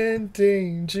 Hot and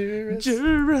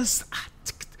dangerous.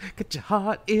 Get your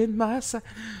heart in my side.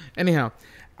 Anyhow,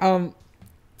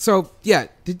 so yeah,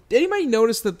 did anybody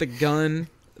notice that the gun,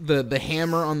 the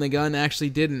hammer on the gun actually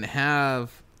didn't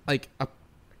have a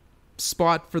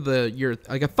spot for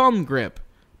a thumb grip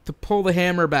to pull the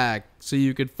hammer back so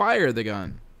you could fire the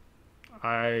gun?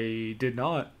 I did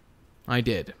not. I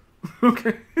did.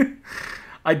 Okay.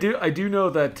 I do know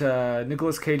that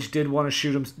Nicolas Cage did want to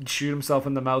shoot himself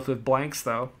in the mouth with blanks,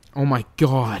 though. Oh my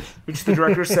god. Which the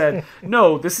director said,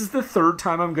 "No, this is the 3rd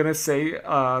time I'm going to say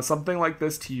something like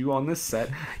this to you on this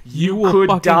set. You will could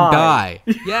fucking die."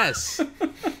 Yes.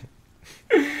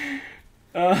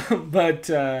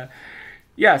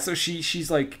 Yeah, so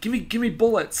she's like, give me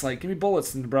bullets, give me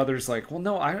bullets, and the brother's like, "Well,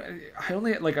 no, I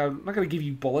only I'm not going to give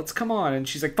you bullets. Come on." And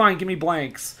she's like, "Fine, give me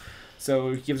blanks."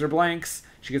 So he gives her blanks.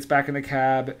 She gets back in the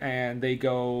cab, and they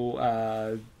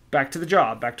go back to the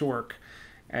job, back to work.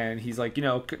 And he's like,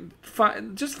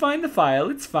 just find the file.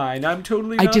 It's fine. I'm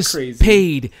totally not crazy. I just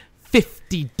paid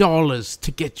 $50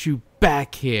 to get you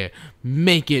back here.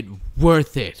 Make it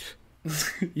worth it.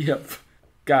 Yep.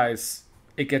 Guys,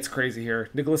 it gets crazy here.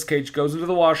 Nicolas Cage goes into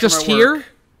the washroom just at here? work.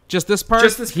 Just this part?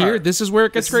 Just this here? part. This is where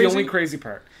it gets crazy? This is the only crazy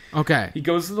part. Okay. He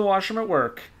goes to the washroom at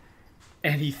work,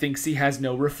 and he thinks he has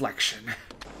no reflection.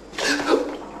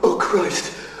 Oh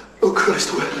Christ! Oh Christ!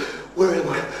 Where am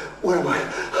I? Where am I?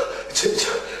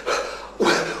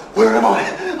 Where am I?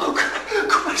 Oh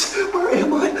Christ! Where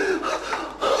am I?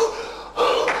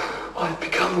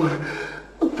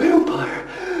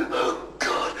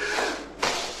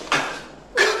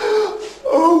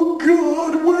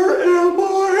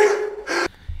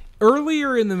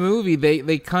 earlier in the movie,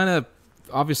 they kind of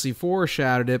obviously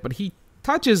foreshadowed it, but he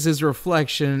touches his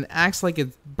reflection and acts like it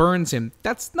burns him.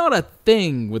 That's not a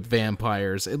thing with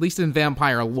vampires, at least in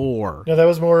vampire lore. No, that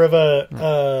was more of a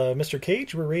Mr.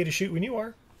 Cage, we're ready to shoot when you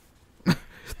are.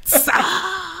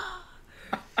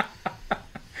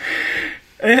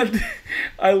 And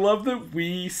I love that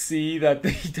we see that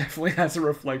he definitely has a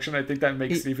reflection. I think that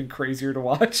makes it even crazier to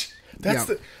watch.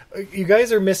 You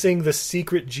guys are missing the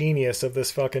secret genius of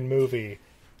this fucking movie.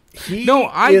 He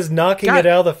is knocking it out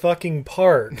of the fucking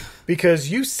park, because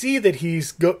you see that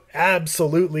he's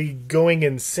absolutely going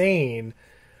insane,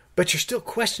 but you're still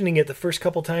questioning it the first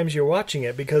couple times you're watching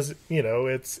it because, you know,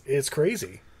 it's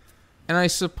crazy. And I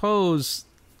suppose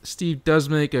Steve does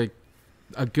make a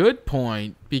good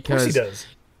point, because of course he does.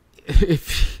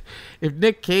 If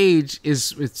Nick Cage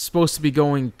is supposed to be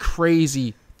going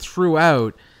crazy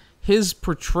throughout, his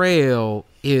portrayal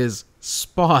is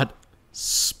spot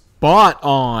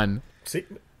on.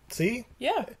 See?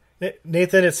 Yeah.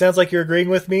 Nathan, it sounds like you're agreeing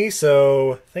with me,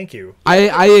 so thank you.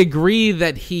 I agree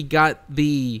that he got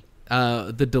the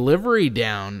delivery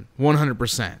down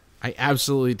 100%. I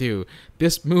absolutely do.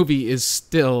 This movie is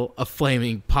still a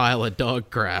flaming pile of dog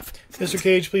crap. Mr.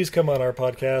 Cage, please come on our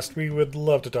podcast. We would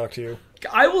love to talk to you.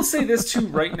 I will say this too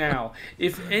right now.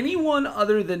 If anyone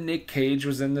other than Nick Cage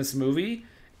was in this movie,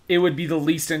 it would be the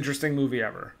least interesting movie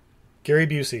ever. Gary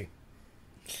Busey.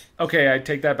 Okay, I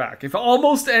take that back. If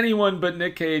almost anyone but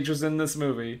Nick Cage was in this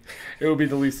movie, it would be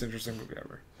the least interesting movie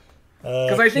ever.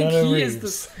 Because I think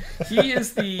he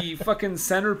is the fucking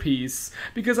centerpiece.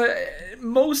 Because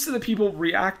most of the people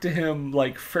react to him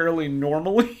like fairly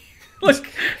normally, like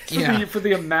for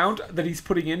the amount that he's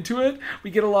putting into it.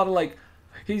 We get a lot of like,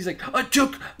 he's like, I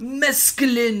took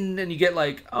mescaline, and you get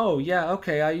like, oh yeah,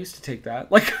 okay, I used to take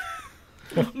that. Like,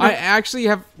 I actually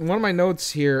have one of my notes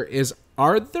here is: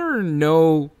 are there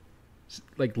no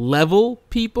like level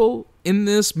people in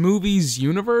this movie's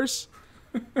universe?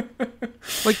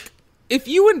 Like, if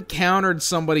you encountered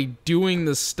somebody doing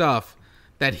the stuff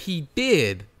that he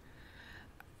did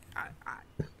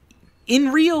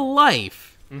in real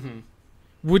life,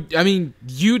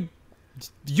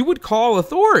 you would call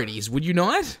authorities, would you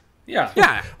not? Yeah.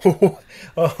 Yeah.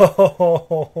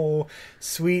 Oh,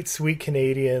 sweet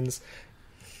Canadians.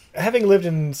 Having lived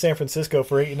in San Francisco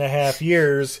for 8.5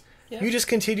 years, you just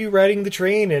continue riding the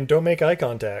train and don't make eye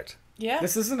contact. Yeah.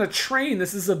 This isn't a train.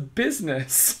 This is a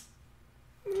business.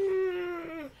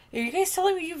 Are you guys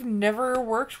telling me you've never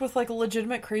worked with like a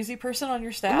legitimate crazy person on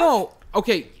your staff? No.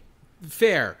 Okay.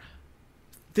 Fair.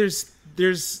 There's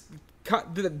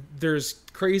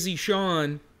Crazy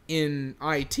Sean in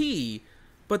IT,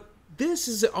 but this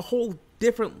is a whole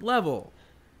different level.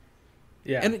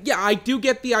 Yeah. And yeah, I do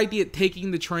get the idea of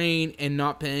taking the train and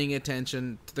not paying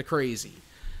attention to the crazy.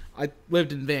 I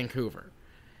lived in Vancouver,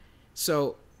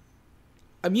 so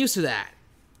I'm used to that.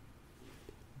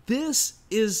 This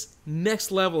is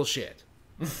next level shit.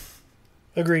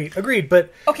 Agreed,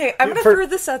 but... Okay, I'm gonna throw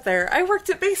this out there. I worked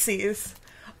at Macy's.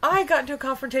 I got into a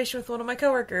confrontation with one of my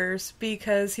coworkers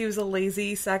because he was a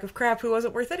lazy sack of crap who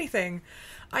wasn't worth anything.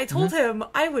 I told him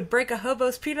I would break a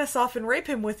hobo's penis off and rape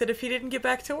him with it if he didn't get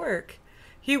back to work.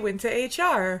 He went to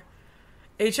HR.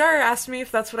 HR asked me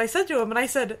if that's what I said to him, and I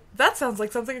said, that sounds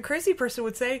like something a crazy person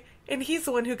would say, and he's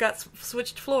the one who got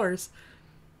switched floors.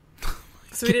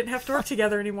 So we didn't have to work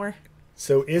together anymore.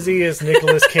 So Izzy is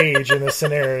Nicolas Cage in this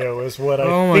scenario is what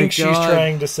I think she's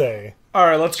trying to say. All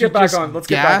right, let's get back on. Let's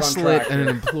get back on track. Gaslit an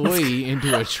employee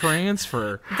into a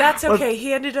transfer. That's okay.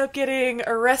 He ended up getting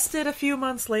arrested a few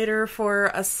months later for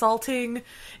assaulting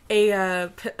a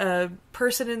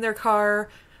person in their car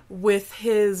with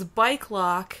his bike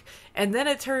lock, and then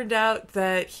it turned out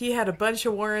that he had a bunch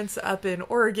of warrants up in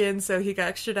Oregon, so he got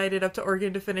extradited up to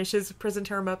Oregon to finish his prison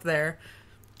term up there.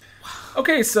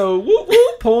 Okay, so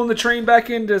pulling the train back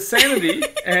into sanity,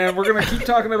 and we're going to keep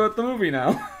talking about the movie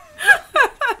now.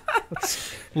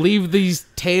 Let's leave these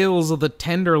tales of the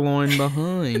tenderloin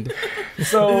behind.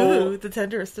 So, ooh, the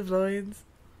tenderest of loins.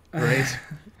 Right.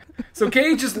 So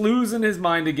Cage is losing his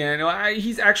mind again.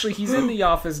 He's in the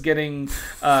office getting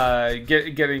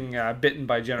bitten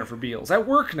by Jennifer Beals at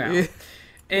work now.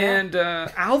 And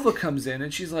Alva comes in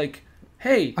and she's like,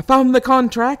 hey, I found the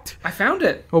contract. I found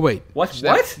it. Oh wait, what?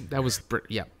 That was that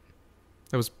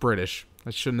was British.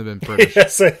 That shouldn't have been British.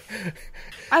 Yes,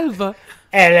 Alva.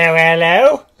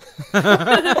 Hello.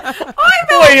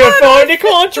 Oh, you found the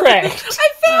contract. I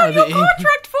found your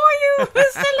contract for you,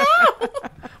 Mr. Lowe.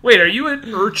 Wait, are you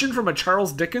an urchin from a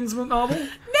Charles Dickens novel? No,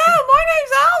 my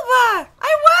name's Alva.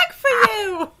 I work for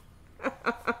you.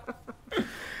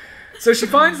 So she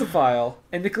finds the file,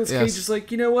 and Nicolas Cage Yes. is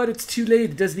like, you know what? It's too late.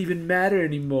 It doesn't even matter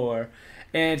anymore.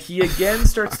 And he again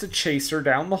starts to chase her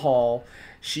down the hall.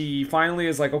 She finally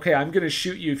is like, okay, I'm going to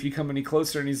shoot you if you come any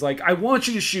closer. And he's like, I want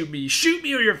you to shoot me. Shoot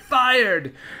me or you're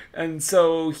fired. And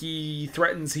so he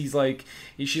threatens. She's like,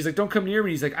 don't come near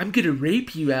me. He's like, I'm going to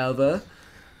rape you, Alva.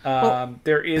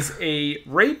 There is a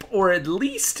rape, or at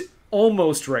least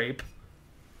almost rape.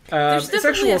 There's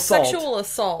definitely sexual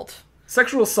assault.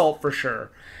 Sexual assault for sure.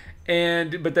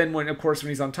 But then when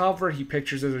he's on top of her, he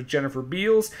pictures it as Jennifer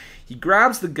Beals. He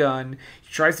grabs the gun,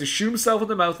 he tries to shoot himself in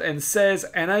the mouth, and says,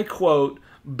 and I quote,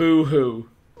 "Boo-hoo."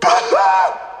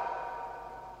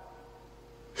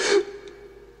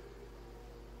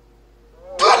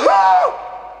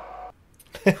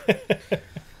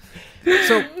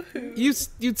 So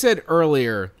you'd said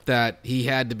earlier that he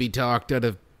had to be talked out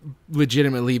of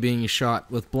legitimately being shot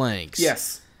with blanks.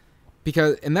 Yes.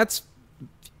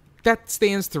 That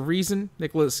stands to reason,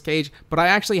 Nicolas Cage, but I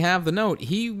actually have the note.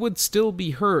 He would still be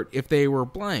hurt if they were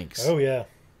blanks. Oh, yeah.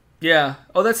 Yeah.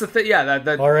 Oh, that's the thing. Yeah.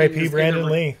 That R.I.P. Brandon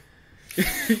Lee.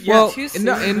 Well,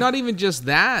 and not even just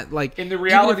that. Like, in the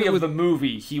reality of the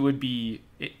movie, he would be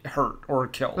hurt or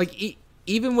killed. Like,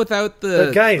 even without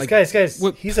the... But guys,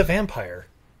 he's a vampire.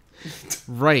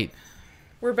 Right.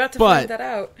 We're about to find that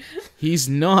out. He's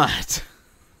not.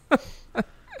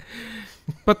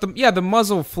 But the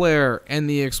muzzle flare and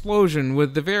the explosion would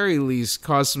at the very least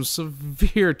cause some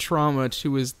severe trauma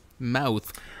to his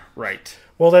mouth. Right.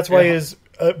 Well, that's why his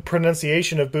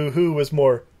pronunciation of boo-hoo was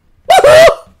more...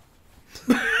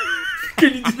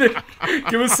 Can you do that?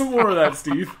 Give us some more of that,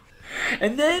 Steve.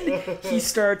 And then he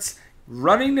starts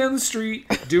running down the street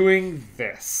doing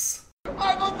this.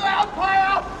 I'm a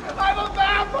vampire! I'm a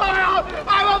vampire!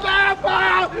 I'm a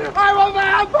vampire! I'm a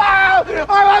vampire!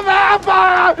 I'm a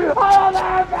vampire! I'm a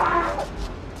vampire!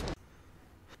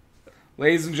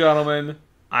 Ladies and gentlemen,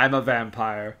 I'm a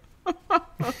vampire.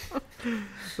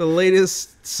 The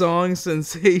latest song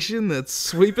sensation that's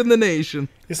sweeping the nation.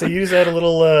 So you just add a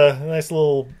little nice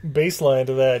little bass line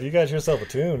to that. You got yourself a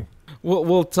tune.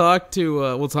 We'll talk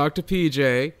to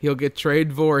PJ. He'll get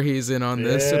Trade Voorhees in on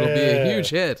this. Yeah. It'll be a huge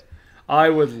hit. I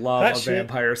would love a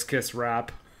Vampire's Kiss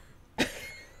rap.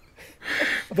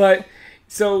 But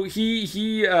so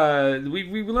we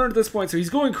learned at this point. So he's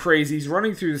going crazy. He's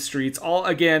running through the streets.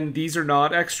 Again, these are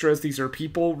not extras. These are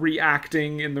people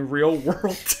reacting in the real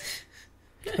world.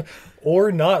 Or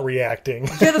not reacting.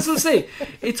 Yeah, that's what I'm saying.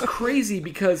 It's crazy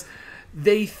because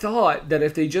they thought that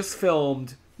if they just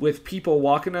filmed with people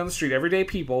walking down the street, everyday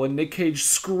people, and Nick Cage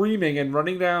screaming and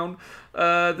running down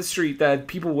the street, that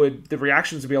the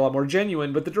reactions would be a lot more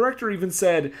genuine. But the director even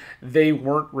said they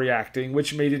weren't reacting,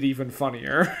 which made it even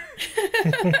funnier.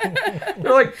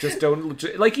 They're like, just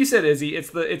don't, like you said, Izzy, it's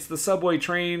the subway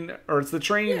train, or it's the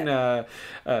train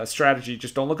strategy.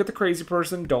 Just don't look at the crazy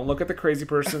person. Don't look at the crazy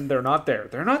person. They're not there.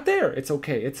 They're not there. It's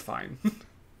okay. It's fine.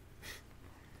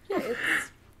 Yeah,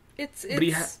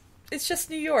 it's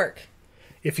just New York.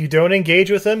 If you don't engage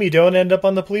with them, you don't end up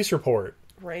on the police report.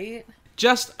 Right.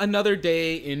 Just another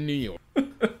day in New York.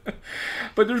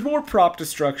 But there's more prop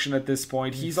destruction at this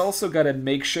point. He's also got a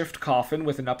makeshift coffin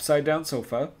with an upside-down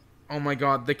sofa. Oh my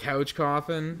god, the couch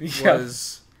coffin Yeah.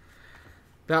 was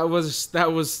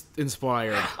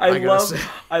inspired.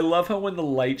 I love how when the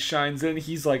light shines in,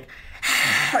 he's like,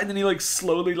 and then he like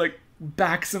slowly like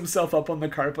backs himself up on the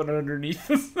carpet underneath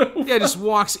the sofa. Yeah, just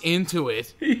walks into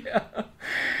it. Yeah.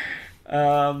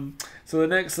 So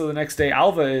the next day,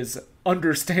 Alva is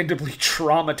understandably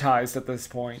traumatized at this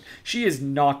point. She is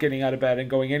not getting out of bed and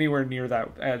going anywhere near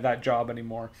that job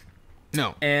anymore.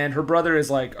 No. And her brother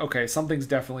is like, okay, something's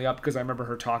definitely up, because I remember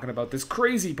her talking about this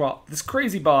crazy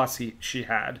boss she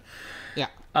had. Yeah.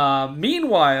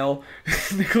 Meanwhile,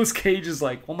 Nicolas Cage is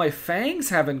like, well, my fangs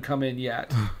haven't come in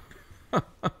yet.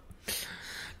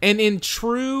 And in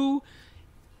true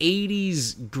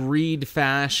 80s greed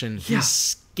fashion, he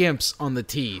skimps on the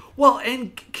teeth. Well,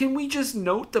 and can we just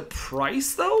note the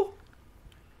price, though?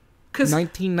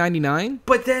 $19.99?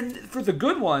 But then, for the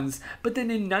good ones, but then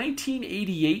in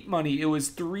 1988 money, it was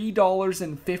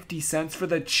 $3.50 for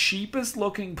the cheapest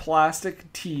looking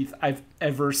plastic teeth I've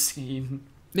ever seen.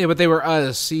 Yeah, but they were out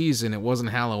of season. It wasn't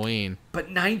Halloween. But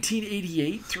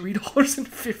 1988,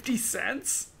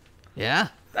 $3.50? Yeah.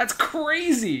 That's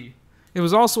crazy. It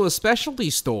was also a specialty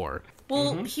store.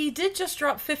 Well, he did just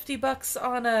drop $50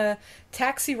 on a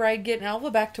taxi ride getting Alva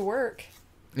back to work.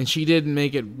 And she didn't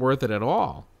make it worth it at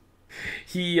all.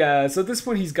 So at this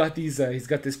point he's got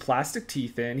this plastic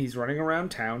teeth in. He's running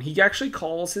around town. He actually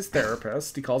calls his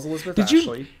therapist. He calls Elizabeth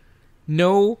Ashley.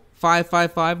 No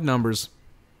 555 numbers.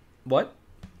 What?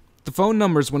 The phone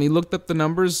numbers, when he looked up the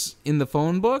numbers in the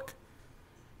phone book,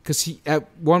 because he at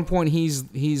one point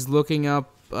he's looking up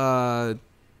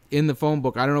in the phone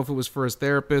book. I don't know if it was for his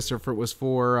therapist or if it was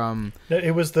for No,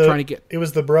 it was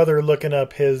the brother looking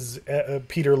up his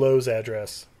Peter Lowe's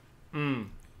address.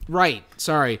 Right.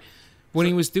 Sorry. When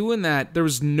he was doing that, there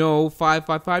was no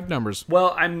 555 numbers.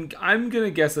 Well, I'm gonna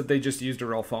guess that they just used a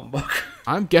real phone book.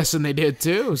 I'm guessing they did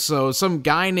too. So some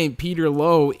guy named Peter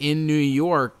Lowe in New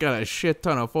York got a shit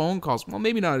ton of phone calls. Well,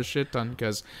 maybe not a shit ton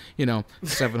because $700,000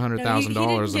 No, he didn't get and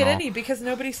all. any because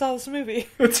nobody saw this movie.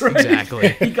 That's right.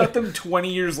 Exactly. He got them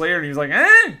 20 years later, and he was like,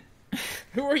 "Eh,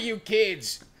 who are you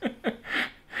kids?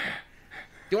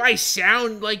 Do I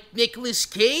sound like Nicolas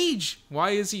Cage? Why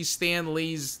is he Stan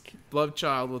Lee's love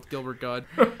child with Gilbert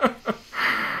Gottfried?"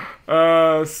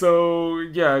 So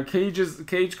yeah,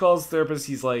 Cage calls the therapist.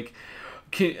 He's like,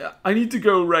 I need to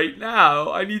go right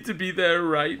now. I need to be there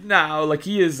right now. Like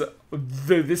he is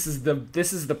this is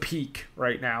the peak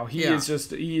right now.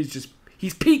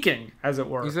 He's peaking, as it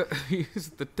were. He's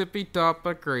the tippy top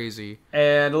of crazy.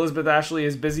 And Elizabeth Ashley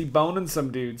is busy boning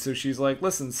some dude, so she's like,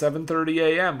 "Listen, 7:30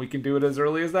 a.m. We can do it as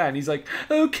early as that." And he's like,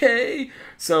 "Okay."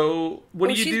 So what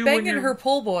do you do when she's banging her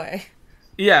pool boy?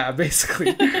 Yeah,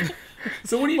 basically.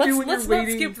 So what do you do when you're waiting? Let's not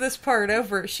skip this part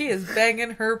over. She is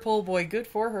banging her pool boy. Good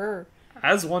for her.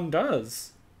 As one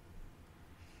does.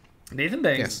 Nathan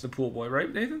bangs the pool boy,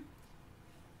 right, Nathan?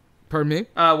 Pardon me?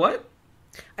 What?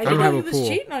 I didn't know he was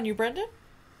cheating on you, Brendan.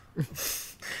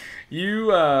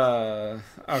 You, okay,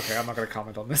 I'm not going to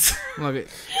comment on this. Look,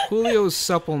 Julio's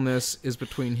suppleness is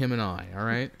between him and I, all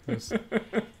right?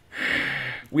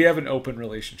 We have an open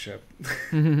relationship.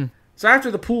 So after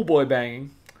the pool boy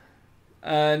banging,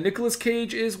 Nicolas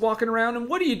Cage is walking around, and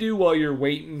what do you do while you're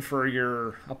waiting for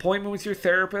your appointment with your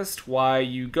therapist? Why,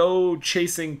 you go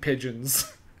chasing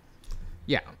pigeons.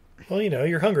 Yeah. Well,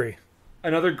 you're hungry.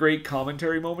 Another great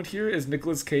commentary moment here is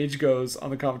Nicolas Cage goes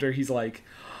on the commentary, he's like,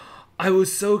 I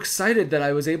was so excited that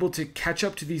I was able to catch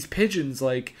up to these pigeons.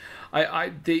 Like,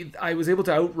 I was able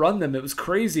to outrun them. It was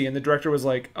crazy. And the director was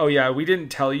like, "Oh yeah, we didn't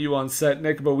tell you on set,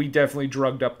 Nick, but we definitely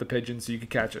drugged up the pigeon so you could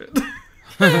catch it."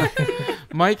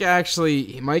 Mike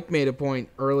made a point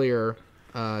earlier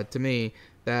to me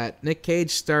that Nick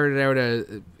Cage started out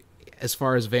as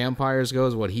far as vampires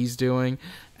goes, what he's doing,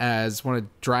 as one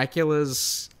of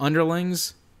Dracula's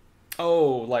underlings.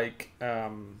 Oh, like,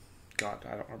 God,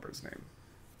 I don't remember his name.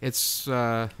 It's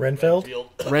Renfield?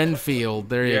 Renfield,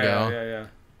 there you go. Yeah.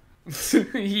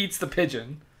 He eats the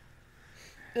pigeon.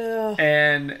 Ugh.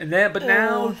 But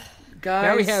now, guys...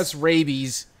 Now he has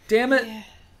rabies. Damn it. Yeah.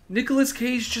 Nicolas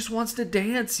Cage just wants to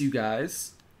dance, you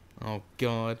guys. Oh,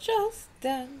 God. Just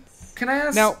dance. Can I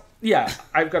ask... Now... Yeah,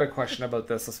 I've got a question about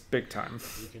this big time.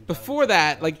 Before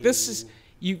that, this is...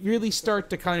 You really start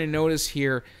to kind of notice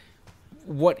here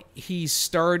what he's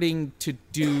starting to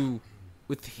do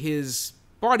with his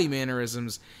body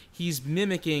mannerisms. He's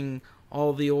mimicking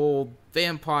all the old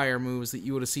vampire moves that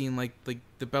you would have seen, like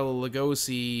the Bela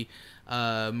Lugosi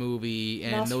movie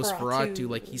and Nosferatu.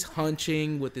 Like, he's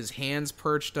hunching with his hands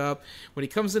perched up. When he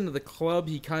comes into the club,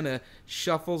 he kind of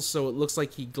shuffles so it looks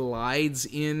like he glides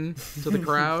in to the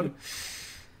crowd.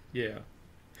 Yeah.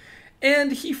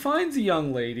 And he finds a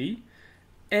young lady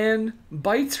and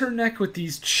bites her neck with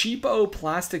these cheapo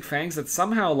plastic fangs that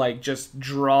somehow, just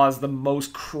draws the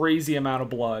most crazy amount of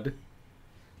blood.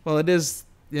 Well, it is,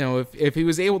 if he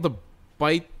was able to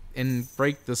bite and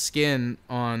break the skin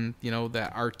on,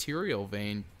 that arterial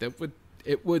vein,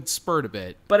 it would spurt a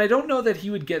bit. But I don't know that he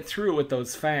would get through it with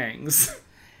those fangs.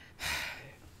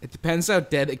 It depends how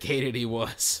dedicated he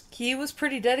was. He was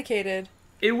pretty dedicated.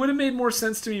 It would have made more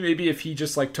sense to me maybe if he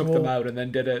just took them out and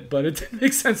then did it, but it didn't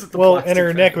make sense with the plastic and her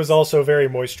fangs. neck was also very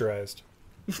moisturized.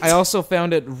 I also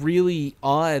found it really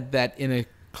odd that in a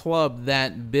club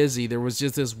that busy, there was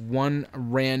just this one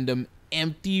random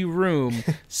empty room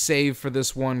save for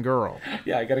this one girl.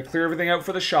 Yeah, I got to clear everything out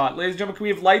for the shot. Ladies and gentlemen, can we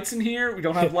have lights in here? We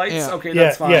don't have lights? Yeah. Okay,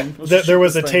 that's fine. Yeah. There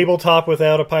was a tabletop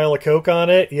without a pile of Coke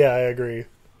on it. Yeah, I agree.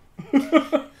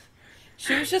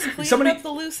 She was just cleaning up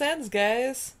the loose ends,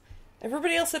 guys.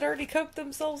 Everybody else had already coked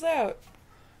themselves out.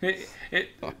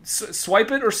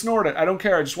 Swipe it or snort it. I don't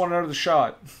care. I just want it out of the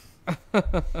shot.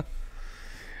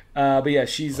 But yeah,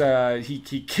 she's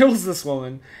he kills this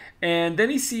woman, and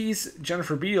then he sees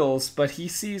Jennifer Beals, but he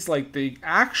sees the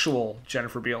actual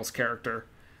Jennifer Beals character,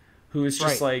 who is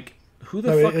just who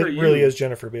the fuck are you? It really is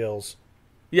Jennifer Beals.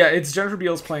 Yeah, it's Jennifer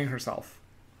Beals playing herself.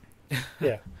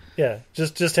 Yeah,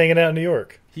 just hanging out in New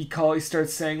York. He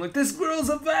starts saying this girl's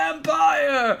a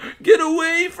vampire, get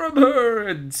away from her,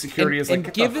 and security is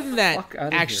and given that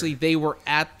actually they were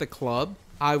at the club,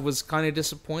 I was kind of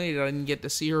disappointed I didn't get to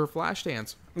see her flash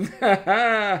dance.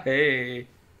 Hey,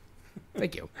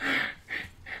 thank you.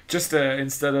 Just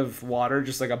instead of water,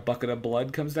 just like a bucket of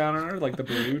blood comes down on her, like the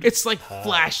Brood. It's like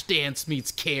Flashdance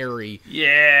meets Carrie.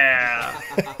 Yeah.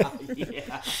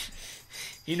 Yeah.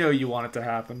 You know you want it to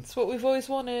happen. It's what we've always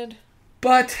wanted.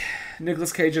 But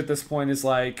Nicolas Cage at this point is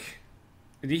like,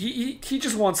 he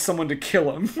just wants someone to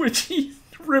kill him, which he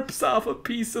rips off a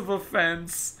piece of a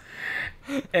fence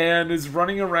and is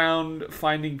running around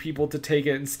finding people to take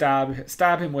it and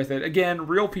stab him with it. Again,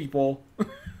 real people.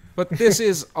 But this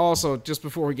is also, just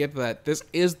before we get to that, this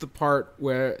is the part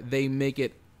where they make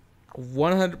it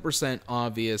 100%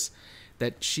 obvious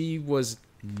that she was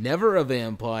never a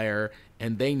vampire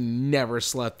and they never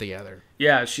slept together.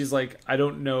 Yeah, she's like, I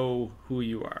don't know who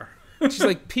you are. She's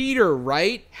like, Peter,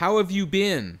 right? How have you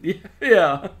been?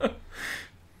 Yeah.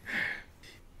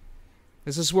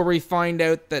 This is where we find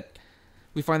that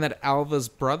Alva's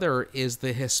brother is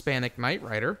the Hispanic Knight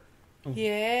Rider.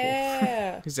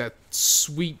 Yeah. He's that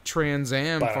sweet Trans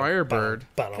Am Firebird.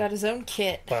 Got his own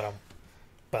kit.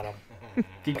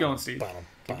 Keep going, Steve.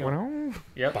 Keep going.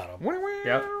 Yep.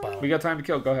 Yep. We got time to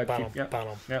kill. Go ahead. Yep.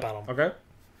 Okay.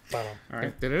 All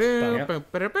right.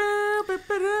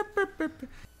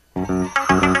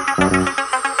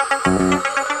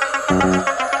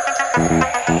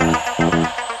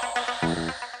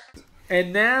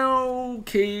 And now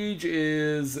Cage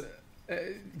is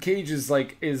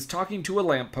talking to a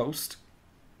lamppost.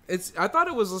 I thought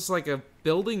it was just like a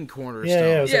building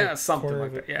cornerstone. Yeah, something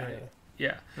like that.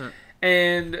 Yeah.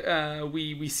 And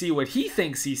we see what he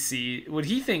thinks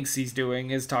he's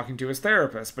doing is talking to his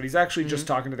therapist, but he's actually just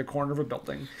talking to the corner of a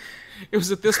building. It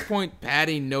was at this point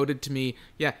Patty noted to me,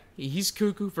 yeah, he's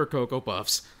cuckoo for Cocoa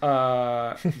Puffs.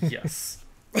 Yes.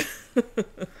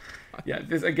 Yeah,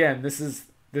 this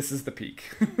is the peak.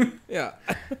 Yeah.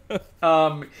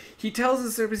 He tells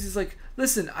his therapist, he's like,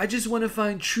 listen, I just want to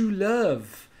find true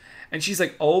love. And she's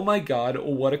like, oh my god,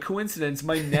 what a coincidence.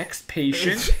 My next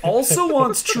patient also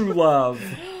wants true love.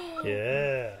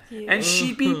 Yeah. And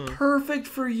she'd be perfect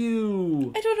for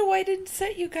you. I don't know why I didn't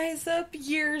set you guys up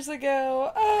years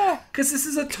ago. Because this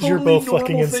is a You're totally both normal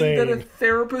fucking thing that a insane.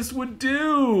 therapist would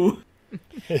do.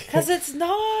 Because it's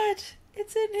not.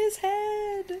 It's in his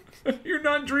head. You're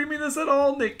not dreaming this at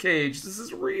all, Nick Cage. This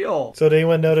is real. So did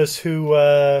anyone notice who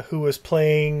was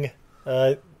playing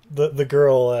the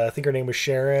girl? I think her name was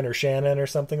Sharon or Shannon or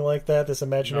something like that. This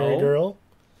imaginary girl.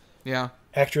 Yeah.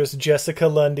 Actress Jessica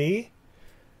Lundy.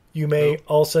 You may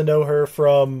also know her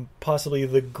from possibly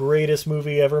the greatest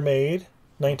movie ever made,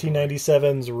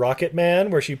 1997's Rocket Man,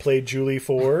 where she played Julie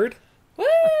Ford.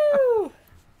 Woo!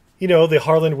 You know, the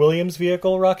Harland Williams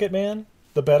vehicle Rocket Man?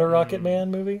 The better Rocket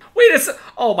Man movie? Wait a second.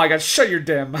 Oh my god, shut your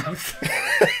damn mouth.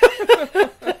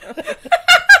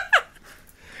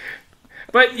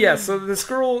 But yeah, so this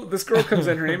girl comes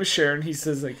in, her name is Sharon. He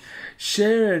says like,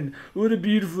 Sharon, what a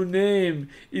beautiful name.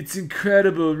 It's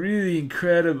incredible, really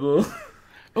incredible.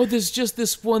 Oh, there's just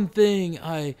this one thing.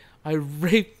 I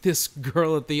raped this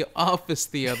girl at the office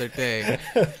the other day.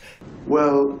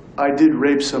 Well, I did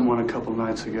rape someone a couple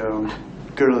nights ago.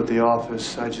 Girl at the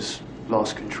office, I just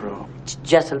lost control. It's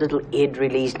just a little id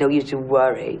release, no use to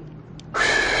worry.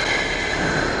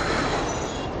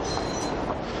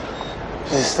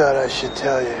 Just thought I should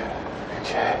tell you.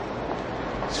 Okay.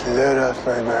 It's load off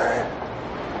my mind.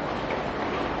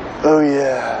 Oh,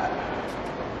 yeah.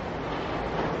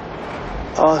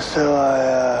 Also,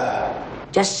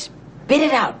 Just spit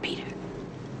it out, Peter.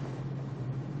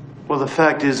 Well, the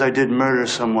fact is I did murder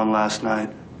someone last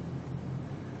night.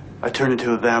 I turned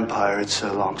into a vampire. It's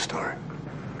a long story.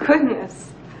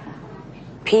 Goodness.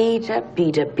 Peter,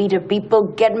 people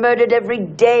get murdered every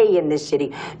day in this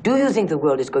city. Do you think the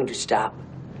world is going to stop?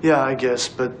 Yeah, I guess,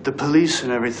 but the police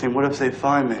and everything, what if they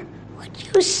find me?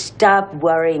 Would you stop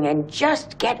worrying and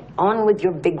just get on with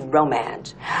your big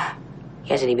romance? He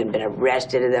hasn't even been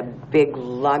arrested and the big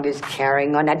lug is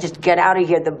carrying on. Now just get out of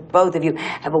here, the both of you.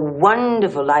 Have a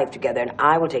wonderful life together and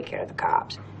I will take care of the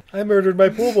cops. I murdered my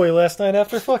pool boy last night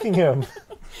after fucking him.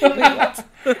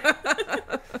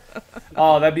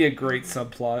 Oh, that'd be a great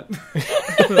subplot.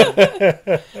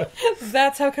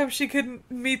 That's how come she couldn't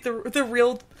meet the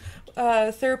real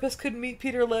therapist couldn't meet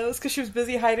Peter Lowe's because she was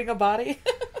busy hiding a body.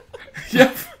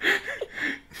 Yep.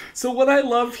 So what I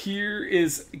love here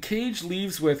is Cage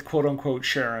leaves with quote-unquote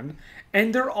Sharon,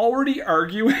 and they're already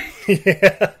arguing.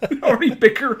 Yeah. Already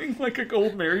bickering like a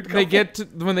old married couple.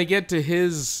 When they get to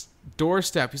his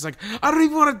doorstep, he's like, I don't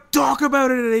even want to talk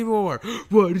about it anymore.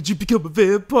 Why did you become a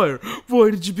vampire?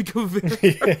 Why did you become a vampire?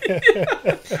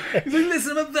 Yeah. He's like,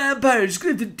 listen, I'm a vampire. Just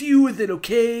gonna have to deal with it,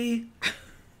 okay?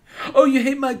 Oh, you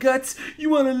hate my guts? You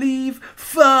want to leave?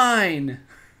 Fine.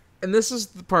 And this is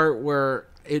the part where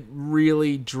it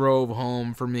really drove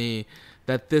home for me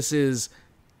that this is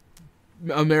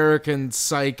American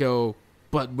Psycho,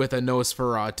 but with a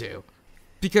Nosferatu.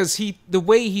 Because the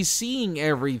way he's seeing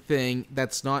everything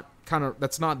that's not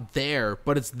there,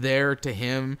 but it's there to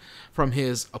him, from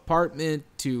his apartment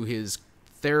to his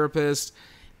therapist,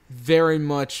 very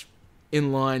much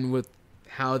in line with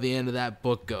how the end of that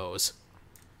book goes.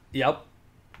 Yep.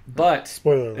 But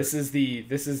spoiler alert. This is the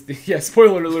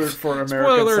spoiler alert for American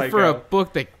Spoiler Psycho. for a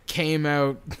book that came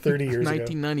out 30 years ago.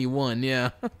 1991, yeah.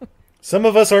 Some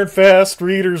of us aren't fast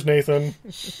readers, Nathan.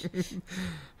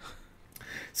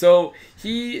 So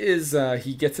he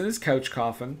gets in his couch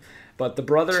coffin, but the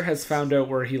brother has found out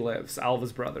where he lives,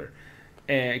 Alva's brother,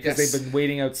 and because they've been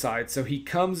waiting outside. So he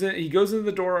comes in, he goes into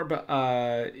the door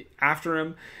after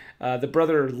him. The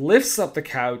brother lifts up the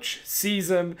couch, sees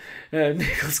him, and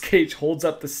Nicolas Cage holds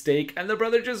up the steak, and the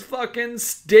brother just fucking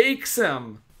stakes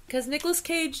him. Because Nicolas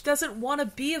Cage doesn't want to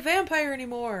be a vampire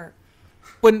anymore.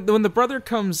 When the brother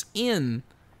comes in,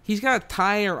 he's got a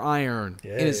tire iron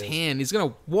in his hand. He's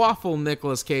gonna waffle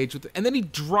Nicolas Cage with it, and then he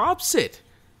drops it.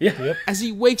 Yeah. Yep. As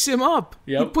he wakes him up,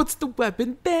 Yep. he puts the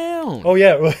weapon down. Oh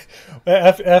yeah,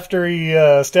 after he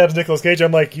stabs Nicolas Cage,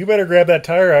 I'm like, you better grab that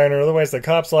tire iron, or otherwise the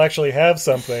cops will actually have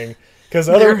something. Because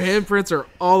their handprints are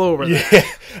all over there.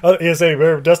 Yeah, say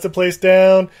better dust the place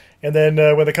down, and then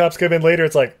when the cops come in later,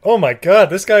 it's like, oh my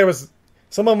god,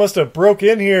 someone must have broke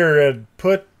in here and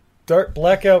put dark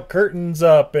blackout curtains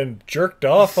up and jerked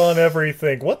off on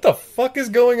everything. What the fuck is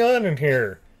going on in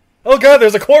here? Oh god,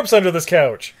 there's a corpse under this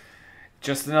couch.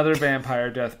 Just another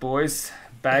vampire death, boys.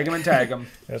 Bag 'em and tag 'em.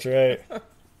 That's right.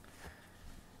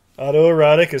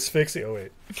 Autoerotic asphyxia. Oh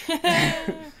wait.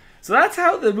 So that's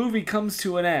how the movie comes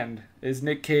to an end, is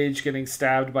Nick Cage getting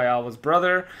stabbed by Alva's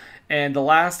brother, and the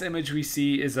last image we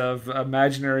see is of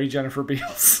imaginary Jennifer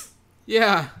Beals.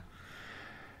 Yeah.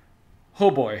 Oh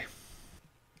boy.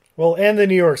 Well, and the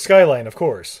New York skyline, of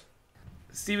course.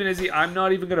 Stephen, Izzy, I'm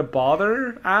not even going to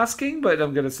bother asking, but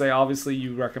I'm going to say, obviously,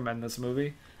 you recommend this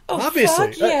movie. Oh,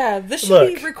 obviously. fuck yeah. This should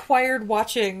Look, be required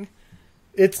watching.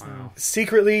 It's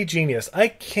secretly genius. I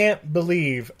can't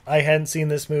believe I hadn't seen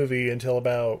this movie until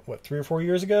about, 3 or 4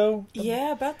 years ago?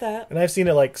 Yeah, about that. And I've seen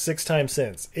it like 6 times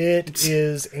since. It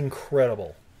is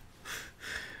incredible.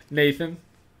 Nathan?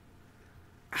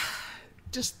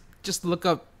 Just look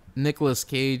up Nicolas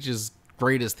Cage's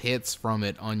greatest hits from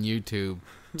it on YouTube.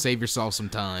 Save yourself some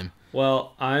time.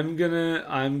 Well, I'm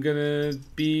gonna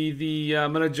be the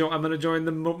I'm gonna join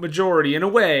the majority in a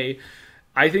way.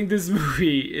 I think this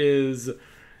movie is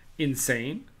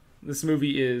insane. This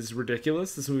movie is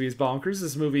ridiculous. This movie is bonkers.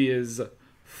 This movie is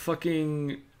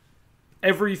fucking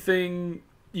everything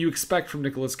you expect from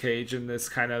Nicolas Cage in this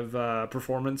kind of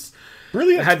performance.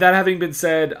 Brilliant. Had that having been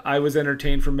said, I was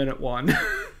entertained from minute one.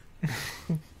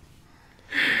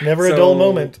 Never a dull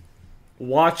moment.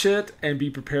 Watch it and be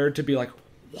prepared to be like,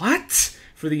 what?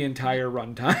 For the entire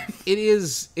runtime.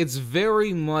 It's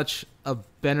very much a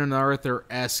Ben and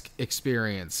Arthur-esque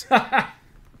experience.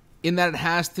 In that it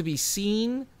has to be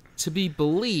seen to be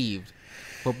believed.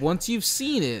 But once you've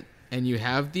seen it, and you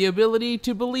have the ability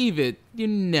to believe it, you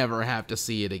never have to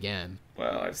see it again.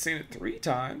 Well, I've seen it 3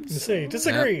 times.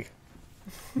 Disagree. Yep.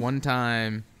 One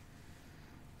time.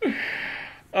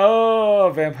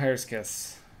 Oh, Vampire's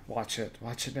Kiss. Watch it.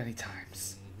 Watch it many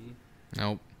times.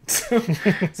 Nope.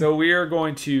 So we are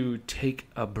going to take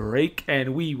a break,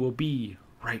 and we will be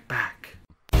right back.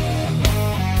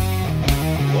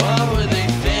 What were they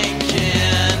thinking?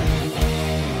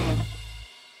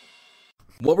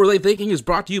 What Were They Thinking is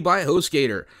brought to you by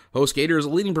HostGator. HostGator is a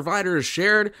leading provider of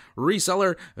shared,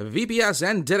 reseller, VPS,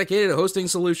 and dedicated hosting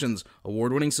solutions.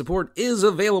 Award-winning support is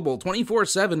available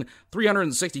 24/7,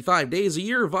 365 days a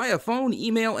year via phone,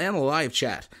 email, and live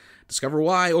chat. Discover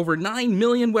why over 9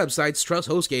 million websites trust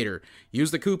HostGator.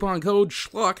 Use the coupon code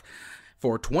SCHLOCK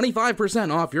for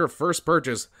 25% off your first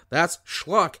purchase. That's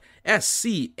SCHLOCK,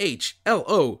 SCHLOCK,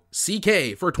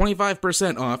 for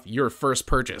 25% off your first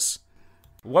purchase.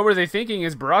 What Were They Thinking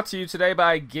is brought to you today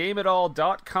by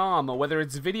GameItAll.com. Whether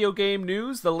it's video game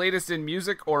news, the latest in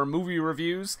music, or movie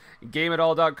reviews,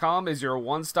 GameItAll.com is your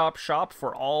one-stop shop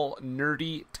for all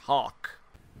nerdy talk.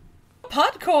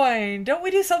 Podcoin! Don't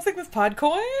we do something with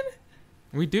Podcoin?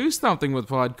 We do something with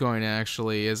Podcoin,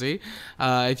 actually, Izzy.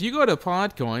 If you go to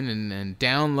Podcoin and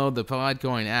download the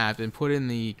Podcoin app and put in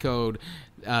the code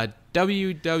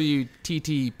WWTTPD,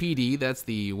 that's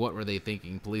the What Were They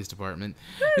Thinking Police Department,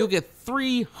 you'll get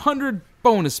 300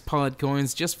 bonus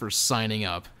Podcoins just for signing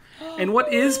up. And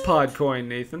what is Podcoin,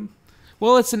 Nathan?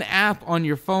 Well, it's an app on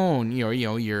your phone,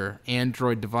 your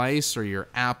Android device or your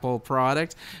Apple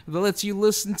product that lets you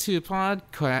listen to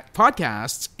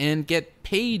podcasts and get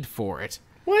paid for it.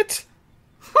 What?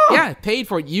 Yeah, paid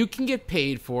for it. You can get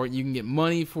paid for it. You can get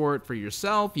money for it for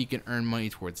yourself. You can earn money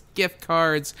towards gift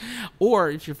cards. Or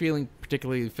if you're feeling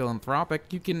particularly philanthropic,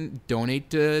 you can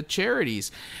donate to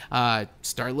charities.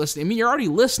 Start listening. I mean, you're already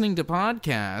listening to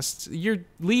podcasts. You're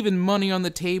leaving money on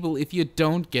the table if you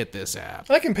don't get this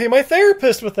app. I can pay my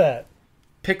therapist with that.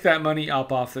 Pick that money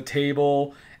up off the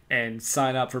table and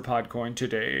sign up for Podcoin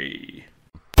today.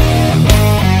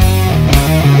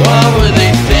 What were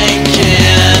they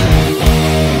thinking?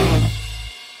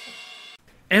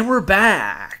 And we're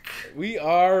back. We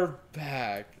are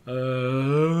back.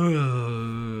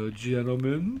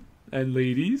 Gentlemen and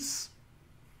ladies.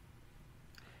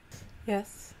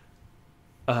 Yes.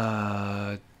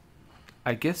 I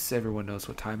guess everyone knows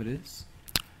what time it is.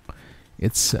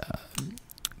 It's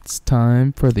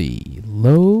time for the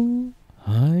low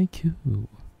haiku.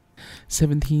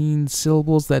 17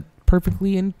 syllables that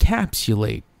perfectly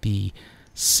encapsulate the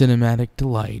cinematic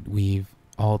delight we've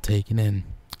all taken in.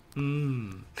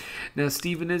 Now,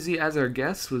 Steve and Izzy, as our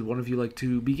guests, would one of you like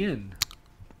to begin?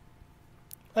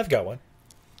 I've got one.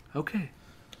 Okay.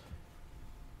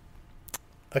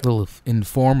 A little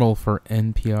informal for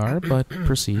NPR, but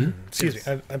proceed. Excuse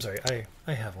me. I'm sorry.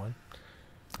 I have one.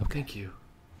 Okay. Thank you.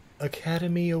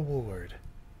 Academy Award.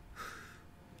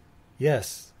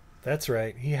 Yes, that's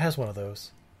right. He has one of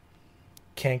those.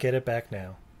 Can't get it back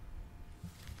now.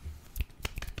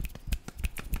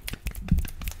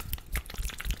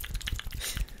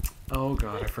 Oh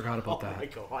God, I forgot about that. Oh my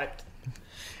God.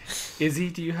 Izzy,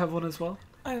 do you have one as well?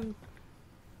 I'm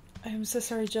so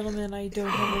sorry, gentlemen. I don't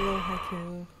have a low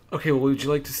haiku. Okay, well, would you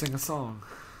like to sing a song?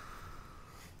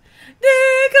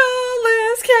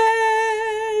 Nicolas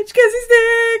Cage, 'cause he's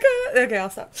Nicolas. Okay, I'll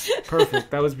stop.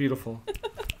 Perfect. That was beautiful.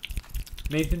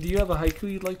 Nathan, do you have a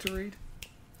haiku you'd like to read?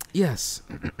 Yes.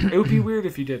 It would be weird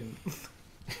if you didn't.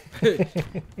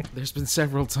 There's been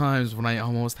several times when I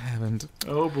almost haven't.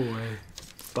 Oh boy.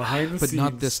 Behind the but scenes.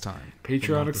 Not this time.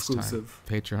 Patreon exclusive.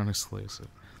 Patreon exclusive.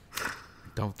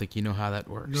 Don't think you know how that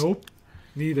works. Nope.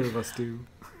 Neither of us do.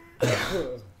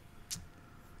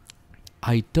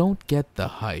 I don't get the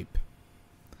hype.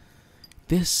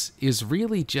 This is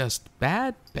really just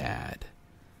bad.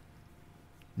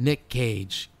 Nick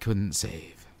Cage couldn't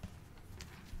save.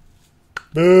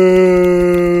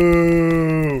 Boo!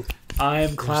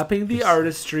 I'm clapping the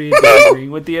artistry and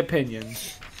agreeing with the opinion.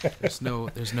 There's no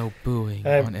booing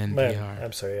on NPR.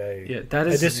 I'm sorry. That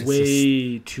is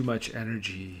way too much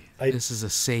energy. This is a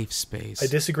safe space. I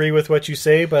disagree with what you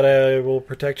say, but I will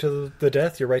protect to the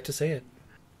death your right to say it.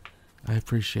 I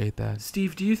appreciate that.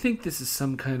 Steve, do you think this is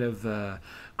some kind of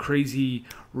crazy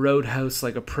roadhouse,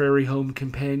 like a prairie home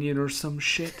companion or some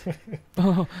shit?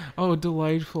 oh,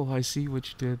 delightful. I see what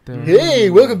you did there. Hey,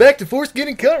 welcome back to Force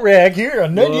Getting Cut Rag here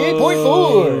on 98.4.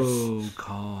 Oh,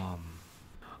 calm.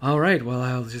 All right, well,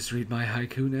 I'll just read my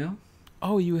haiku now.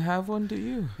 Oh, you have one, do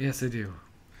you? Yes, I do.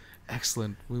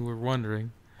 Excellent. We were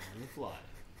wondering.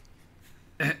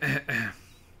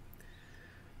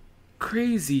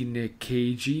 Crazy Nick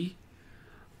Cagey.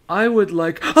 I would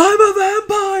like... I'm a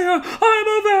vampire!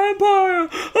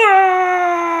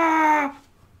 Ah!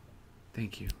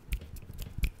 Thank you.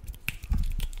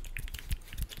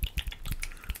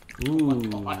 Ooh,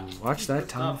 watch that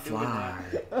tongue fly.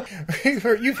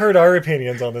 You've heard our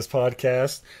opinions on this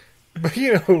podcast, but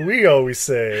you know we always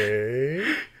say...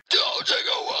 Don't take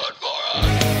a word for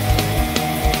us!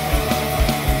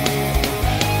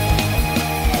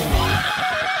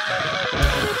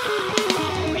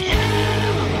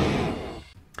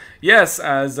 Yes,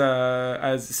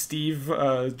 as Steve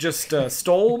just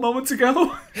stole moments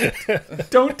ago.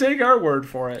 Don't take our word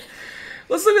for it.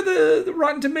 Let's look at the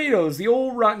Rotten Tomatoes, the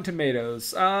old Rotten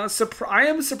Tomatoes. I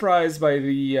am surprised by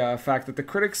the fact that the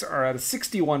critics are at a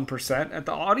 61%, and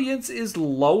the audience is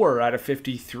lower at a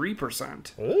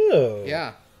 53%. Ooh.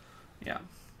 Yeah.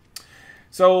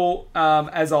 So,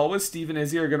 as always, Steve and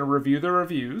Izzy are going to review the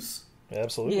reviews.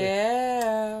 Absolutely.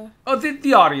 Yeah. Oh,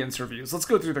 the audience reviews. Let's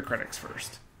go through the critics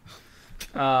first.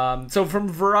 So from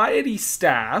Variety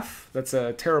Staff, that's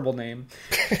a terrible name.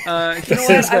 You know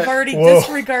what? I've already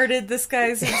disregarded this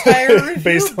guy's entire review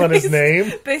based on his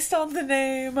name. Based on the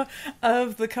name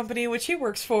of the company which he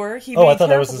works for. I thought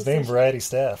that was his name, Variety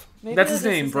Staff. Maybe that's his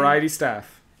name, Variety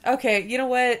Staff. Okay, you know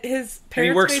what? His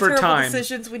parents works made for terrible Time.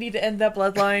 decisions. We need to end that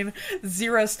bloodline.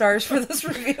 0 stars for this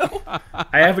review.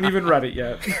 I haven't even read it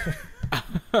yet.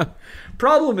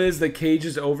 Problem is that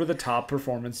Cage's over-the-top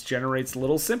performance generates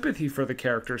little sympathy for the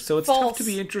character, so it's tough to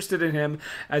be interested in him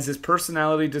as his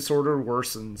personality disorder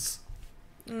worsens.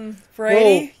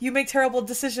 Variety, you make terrible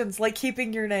decisions, like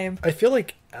keeping your name. I feel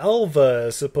like Alva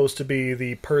is supposed to be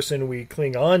the person we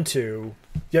cling on to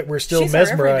Yet we're still She's our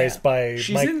mesmerized by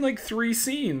She's Mike. in like 3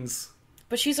 scenes.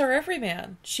 But she's our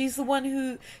everyman. She's the one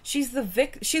who she's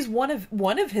one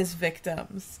of his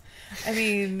victims. I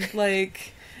mean,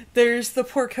 like, there's the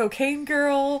poor cocaine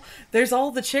girl. There's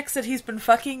all the chicks that he's been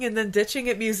fucking and then ditching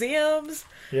at museums.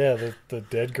 Yeah, the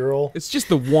dead girl. It's just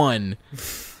the one.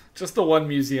 Just the one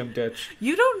museum ditch.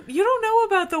 You don't know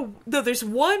about there's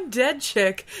one dead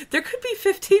chick. There could be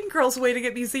 15 girls waiting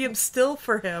at museums still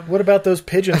for him. What about those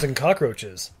pigeons and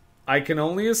cockroaches? I can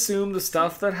only assume the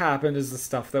stuff that happened is the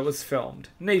stuff that was filmed.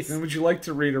 Nathan, would you like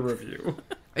to read a review?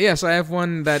 Yes, I have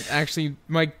one that actually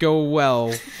might go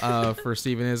well for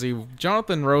Stephen Izzy.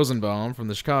 Jonathan Rosenbaum from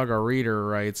the Chicago Reader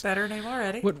writes, Better name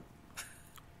already.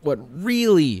 What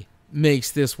really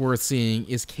makes this worth seeing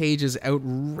is Cage's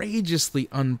outrageously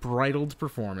unbridled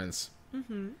performance.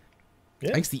 Mm-hmm.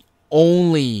 Yeah. That's the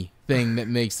only thing that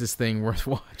makes this thing worth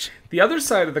watching. The other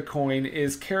side of the coin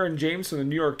is Karen James from the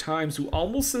New York Times, who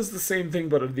almost says the same thing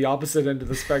but at the opposite end of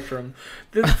the spectrum.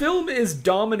 The film is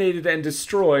dominated and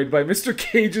destroyed by Mr.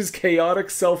 Cage's chaotic,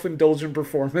 self-indulgent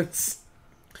performance.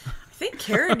 I think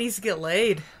Karen needs to get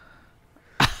laid.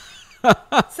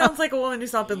 Sounds like a woman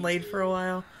who's not been laid for a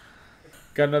while.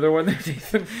 Got another one there,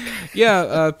 Nathan?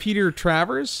 Yeah, Peter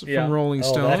Travers from Rolling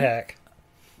Stone. Oh, that hack.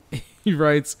 He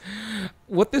writes,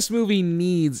 what this movie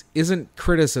needs isn't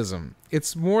criticism.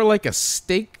 It's more like a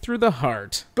stake through the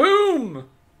heart. Boom!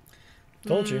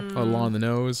 Told you. Along the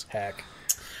nose. Hack.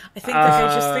 I think that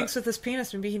guy just thinks with his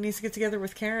penis. Maybe he needs to get together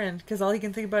with Karen, because all he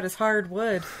can think about is hard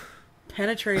wood.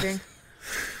 Penetrating.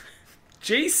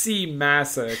 J.C.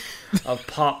 Masick of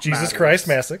Pop Jesus Matters. Christ,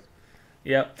 Masick.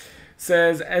 Yep.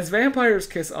 Says, as Vampire's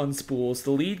Kiss unspools,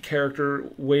 the lead character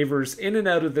wavers in and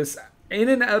out of this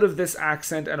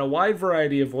accent and a wide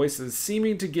variety of voices,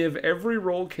 seeming to give every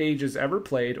role Cage has ever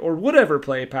played, or would ever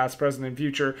play, past, present, and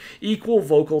future, equal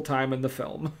vocal time in the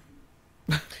film.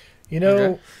 You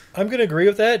know, I'm going to agree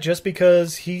with that just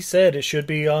because he said it should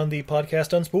be on the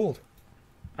podcast Unspooled.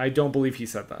 I don't believe he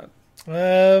said that.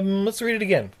 Let's read it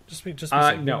again. Just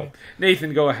no.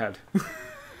 Nathan, go ahead.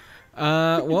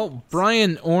 Well,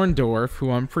 Brian Orndorff,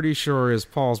 who I'm pretty sure is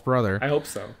Paul's brother. I hope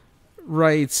so.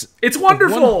 Writes, it's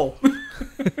wonderful!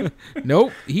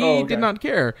 Nope, he okay. did not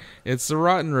care. It's a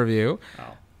rotten review.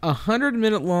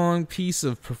 100-minute long piece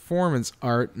of performance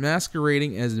art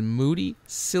masquerading as a moody,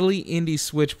 silly indie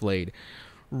switchblade.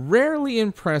 Rarely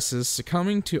impresses,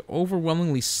 succumbing to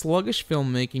overwhelmingly sluggish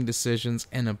filmmaking decisions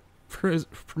and a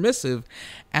permissive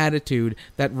attitude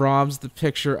that robs the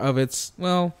picture of its,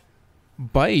 well,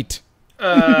 bite.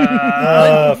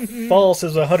 False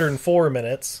is 104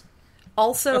 minutes.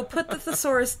 Also, put the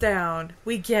thesaurus down.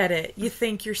 We get it. You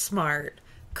think you're smart.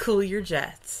 Cool your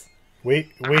jets.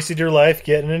 Wasted your life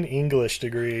getting an English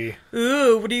degree.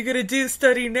 Ooh, what are you going to do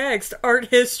study next? Art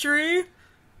history?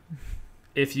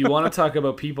 If you want to talk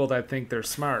about people that think they're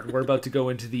smart, we're about to go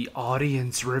into the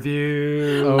audience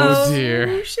review. Oh dear.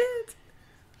 Oh, shit.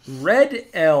 Red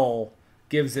L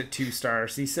gives it 2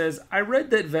 stars. He says, I read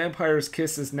that Vampire's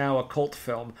Kiss is now a cult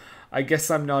film. I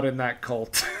guess I'm not in that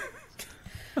cult.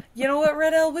 You know what,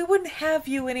 Red L? We wouldn't have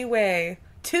you anyway.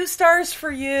 2 stars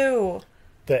for you.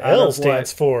 The L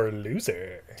stands for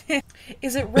loser.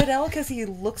 Is it Red L because he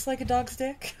looks like a dog's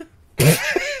dick?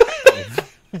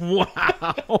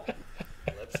 Wow.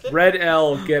 Red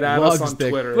L, get at us on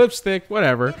Twitter. Lipstick,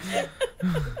 whatever.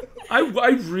 I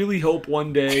really hope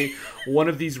one day one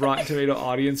of these Rotten Tomato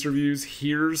audience reviews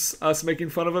hears us making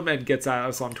fun of him and gets at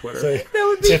us on Twitter. That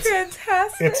would be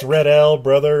fantastic. It's Red L,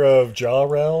 brother of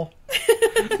Jor-El.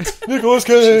 Nicolas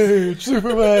Cage,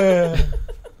 Superman.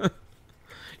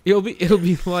 It'll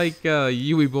be like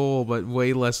Yui Bowl, but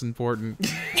way less important.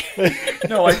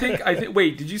 No, I think.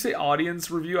 Wait, did you say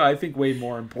audience review? I think way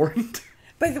more important.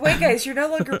 By the way, guys, you're no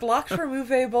longer blocked from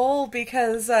Uwe Boll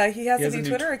because he has a new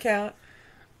Twitter account.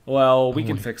 Well, we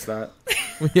can fix that.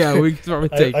 Yeah, we can probably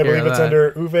take I care believe of it's that.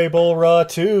 under Uwe Boll Raw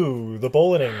 2, the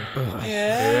bowling.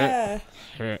 Yeah.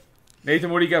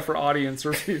 Nathan, what do you got for audience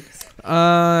reviews?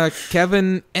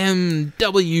 Kevin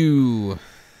M.W.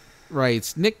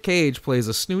 writes, Nick Cage plays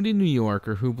a snooty New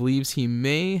Yorker who believes he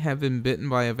may have been bitten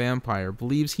by a vampire,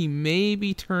 believes he may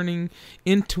be turning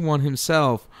into one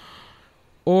himself,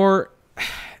 or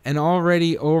an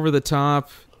already over the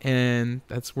top, and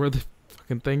that's where the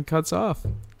fucking thing cuts off.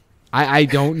 I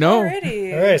don't know.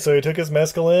 Alrighty. All right, so he took his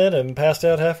mescaline and passed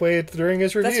out halfway during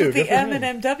his review. That's what the M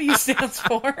and MW stands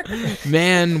for.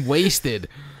 Man wasted.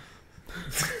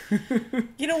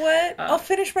 You know what? I'll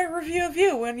finish my review of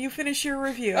you when you finish your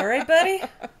review. All right, buddy?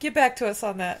 Get back to us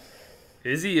on that.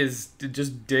 Izzy is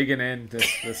just digging in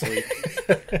this week.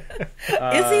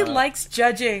 Izzy likes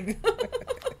judging.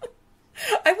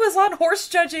 I was on horse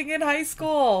judging in high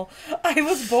school. I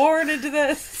was born into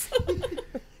this.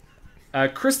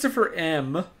 Christopher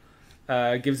M.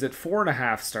 Gives it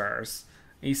 4.5 stars.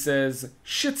 He says,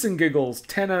 shits and giggles,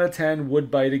 10 out of 10, would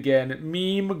bite again,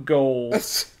 meme gold.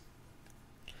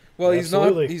 Well,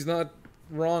 Absolutely. he's not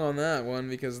wrong on that one,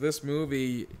 because this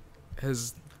movie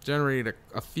has generated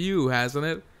a few, hasn't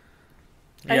it?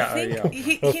 I think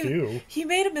A few. he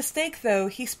made a mistake, though.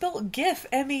 He spelled GIF,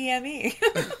 M-E-M-E.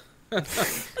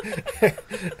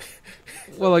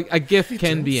 Well, a GIF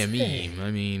can be a meme.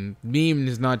 I mean, meme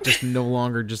is not just no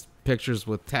longer just pictures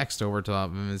with text over top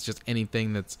of them. It's just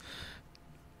anything that's,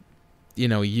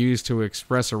 used to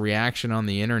express a reaction on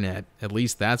the internet. At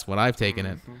least that's what I've taken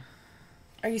it.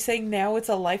 Are you saying now it's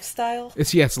a lifestyle?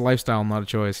 It's a lifestyle, not a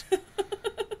choice.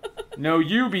 No,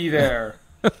 you be there.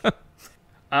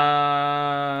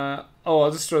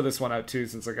 I'll just throw this one out too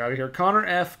since I got it here. Connor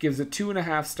F gives it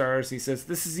 2.5 stars. He says,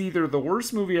 this is either the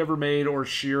worst movie ever made or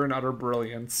sheer and utter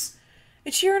brilliance.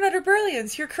 It's sheer and utter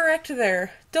brilliance. You're correct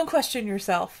there. Don't question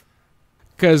yourself.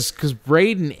 Because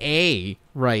Braden A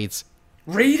writes...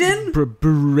 Braden?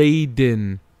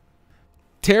 Braden.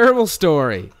 Terrible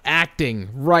story, acting,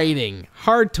 writing,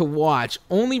 hard to watch.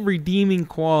 Only redeeming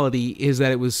quality is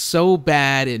that it was so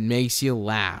bad it makes you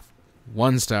laugh.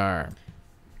 1 star.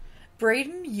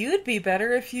 Braden, you'd be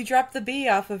better if you dropped the B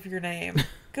off of your name.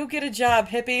 Go get a job,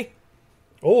 hippie.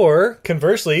 Or,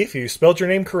 conversely, if you spelled your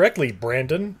name correctly,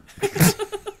 Brandon.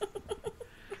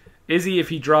 Izzy, if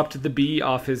he dropped the B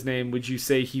off his name, would you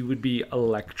say he would be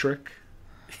electric?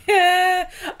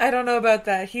 I don't know about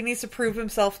that. He needs to prove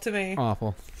himself to me.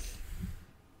 Awful.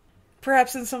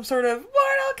 Perhaps in some sort of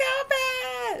Mortal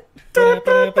Kombat!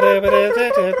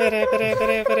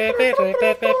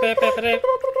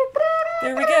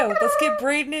 There we go. Let's get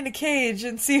Braden in a cage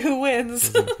and see who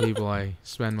wins. Those are the people I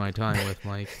spend my time with,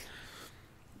 Mike.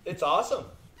 It's awesome.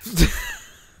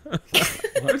 What?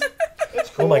 It's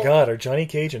cool. Oh my god, are Johnny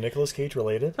Cage and Nicolas Cage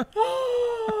related?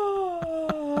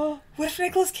 What if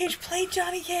Nicolas Cage played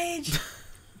Johnny Cage?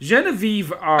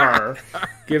 Genevieve R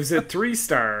gives it 3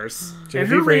 stars. And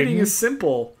her rating is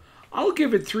simple. I'll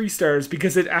give it 3 stars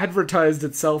because it advertised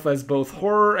itself as both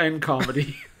horror and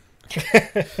comedy.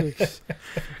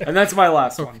 And that's my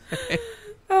last one.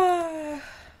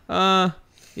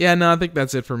 Yeah, no, I think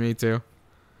that's it for me too.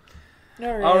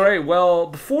 All right. Well,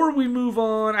 before we move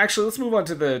on, actually, let's move on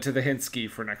to the hint ski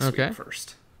for next week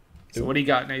first. So, what do you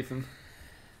got, Nathan?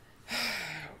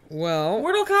 Well,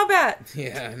 Mortal Kombat.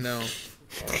 Yeah, no.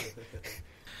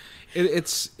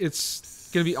 It's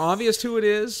gonna be obvious who it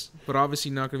is, but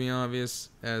obviously not gonna be obvious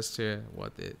as to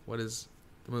what is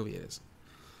the movie is.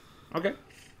 Okay.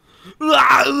 Oh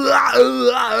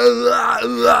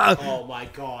my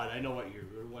god, I know what it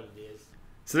is.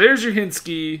 So there's your hint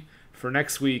ski for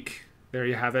next week. There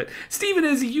you have it. Steve and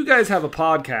Izzy, you guys have a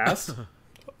podcast.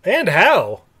 And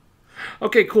how?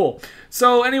 Okay, cool.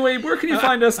 So anyway, where can you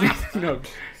find us? No.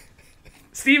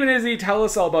 Steve and Izzy, tell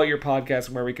us all about your podcast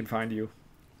and where we can find you.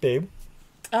 Babe?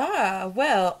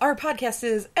 Well, our podcast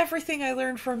is Everything I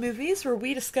Learned from Movies, where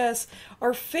we discuss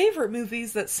our favorite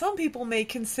movies that some people may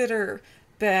consider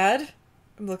bad.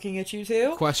 I'm looking at you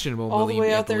two. Questionable, all the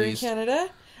way out there in least. Canada.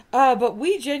 But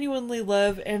we genuinely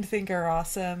love and think are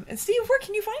awesome. And Steve, where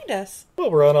can you find us? Well,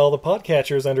 we're on all the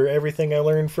podcatchers under Everything I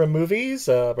Learned from Movies,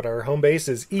 but our home base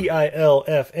is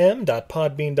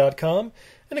eilfm.podbean.com.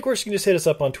 And of course, you can just hit us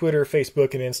up on Twitter,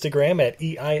 Facebook, and Instagram at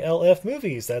EILF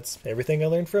Movies. That's Everything I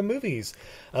Learned from Movies.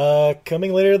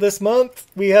 Coming later this month,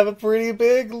 we have a pretty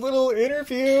big little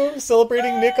interview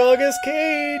celebrating Nicolas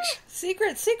Cage.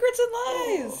 Secrets and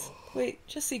lies. Wait,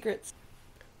 just secrets.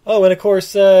 Oh, and of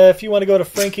course, if you want to go to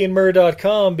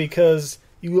frankieandmurr.com because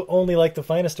you only like the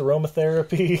finest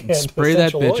aromatherapy and spray that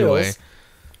essential bitch oils. away.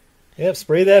 Yep,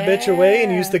 spray that bitch away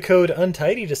and use the code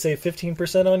UNTIDY to save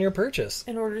 15% on your purchase.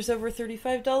 And orders over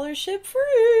 $35 ship free.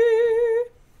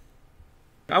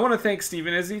 I want to thank Steve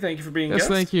and Izzy. Thank you for being guests.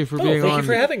 Thank you for being on. Thank you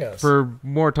for having us. For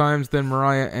more times than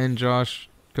Mariah and Josh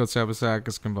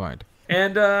Kotsabasakis combined.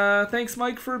 And thanks,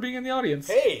 Mike, for being in the audience.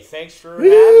 Hey, thanks for having me.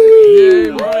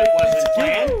 Yay, Mike. Was it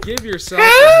planned? Give yourself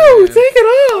Ow! a Take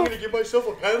it I'm off! going to give myself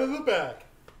a pat on the back.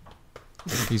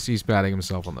 He's patting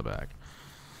himself on the back.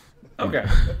 Okay,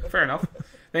 fair enough.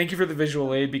 Thank you for the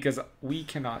visual aid because we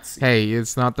cannot see. Hey,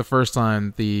 it's not the first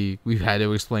time we've had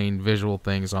to explain visual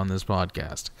things on this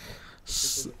podcast.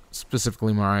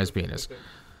 Specifically Mariah's penis.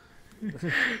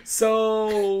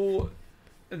 So,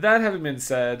 that having been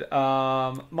said,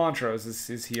 Montrose,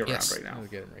 is he around right now? I'll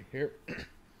get him right here.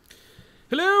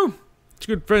 Hello! It's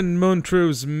your good friend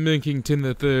Montrose Minkington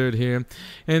III here.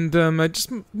 And I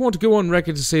just want to go on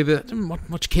record to say that I don't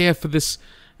much care for this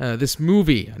this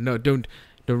movie. No, don't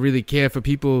really care for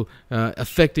people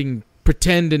affecting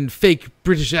pretend and fake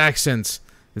British accents.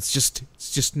 It's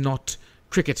just not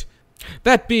cricket.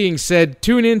 That being said,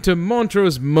 tune in to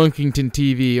Montrose Monkington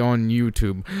TV on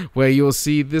YouTube, where you'll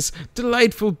see this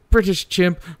delightful British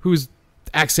chimp whose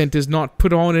accent is not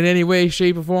put on in any way,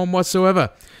 shape, or form whatsoever.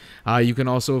 You can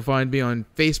also find me on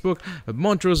Facebook,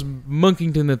 Montrose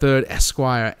Monkington III,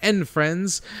 Esquire, and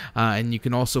Friends. And you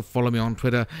can also follow me on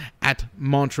Twitter at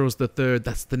Montrose III.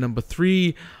 That's the number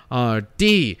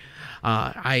 3RD.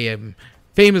 I am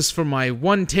famous for my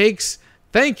one takes.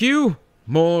 Thank you.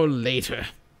 More later.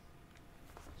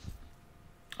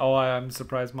 Oh, I'm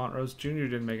surprised Montrose Jr.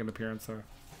 didn't make an appearance there.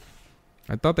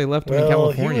 I thought they left him in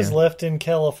California. He was left in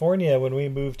California when we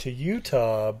moved to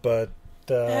Utah, but...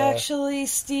 Actually,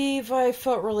 Steve, I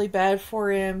felt really bad for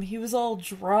him. He was all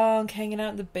drunk, hanging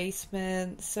out in the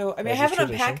basement. So, I mean, I haven't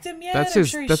unpacked him yet. That's I'm his,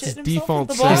 sure that's his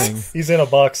default setting. He's in a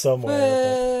box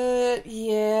somewhere. But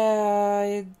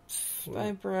yeah,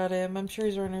 I brought him. I'm sure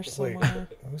he's around here somewhere.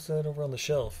 Wait, who's that over on the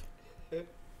shelf? Hello,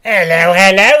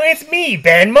 it's me,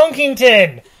 Ben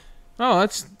Monkington. Oh,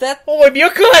 that's... Oh, I'm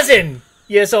your cousin.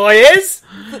 Yes, I is.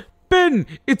 Ben,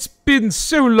 it's been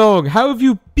so long. How have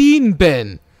you been,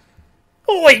 Ben?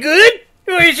 Oh, good.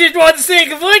 I just want to say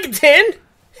Monkington.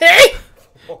 Hey?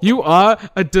 You are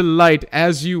a delight,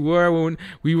 as you were when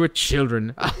we were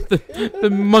children. the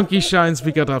monkey shines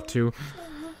we got up to.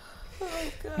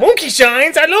 Monkey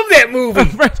Shines? I love that movie.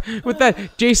 Right, with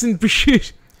that Jason the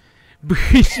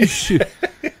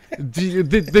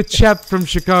chap from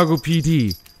Chicago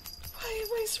PD. Why am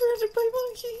I surrounded by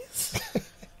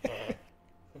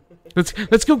monkeys?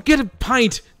 Let's go get a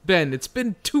pint, Ben. It's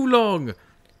been too long.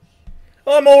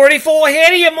 I'm already far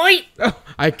ahead of you, mate. Oh,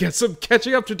 I got some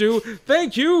catching up to do.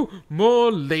 Thank you.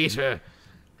 More later.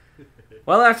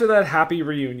 Well, after that happy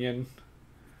reunion,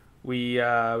 we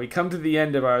come to the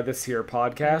end of this here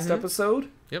podcast episode.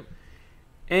 Yep.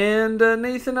 And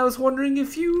Nathan, I was wondering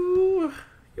if you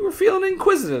were feeling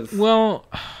inquisitive. Well,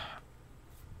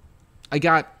 I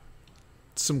got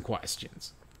some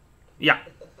questions. Yeah.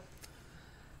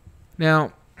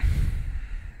 Now,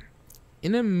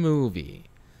 in a movie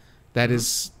that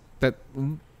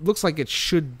looks like it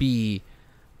should be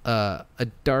a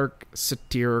dark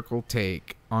satirical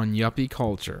take on yuppie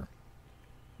culture,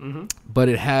 but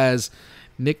it has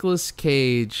Nicolas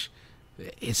Cage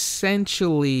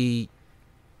essentially,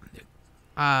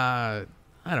 I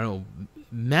don't know,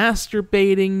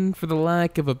 masturbating, for the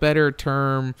lack of a better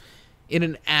term, in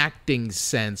an acting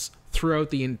sense throughout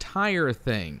the entire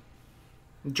thing.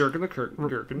 Jerking the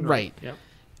curtain. Right. Yep.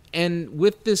 And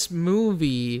with this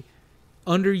movie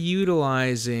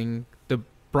underutilizing the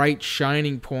bright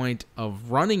shining point of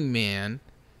Running Man,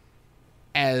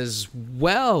 as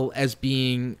well as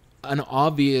being an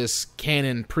obvious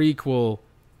canon prequel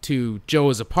to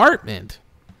Joe's Apartment,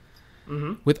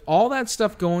 with all that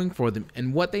stuff going for them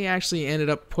and what they actually ended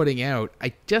up putting out,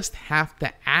 I just have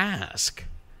to ask.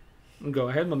 Go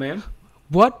ahead, my man.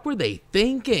 What were they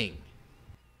thinking?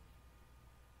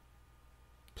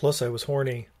 Plus, I was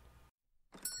horny.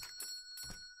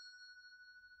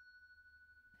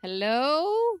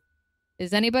 Hello?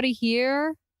 Is anybody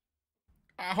here?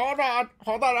 Hold on,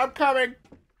 I'm coming.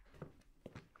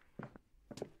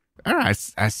 All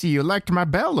right, I see you liked my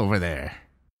bell over there.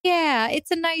 Yeah,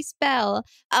 it's a nice bell.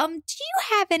 Do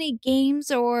you have any games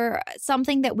or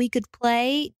something that we could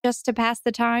play just to pass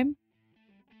the time?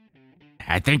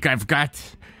 I think I've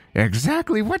got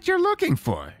exactly what you're looking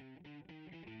for.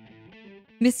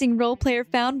 Missing Role Player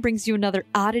Found brings you another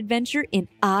odd adventure in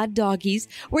Odd Doggies,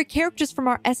 where characters from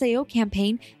our SAO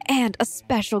campaign and a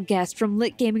special guest from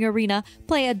Lit Gaming Arena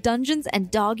play a Dungeons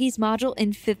and Doggies module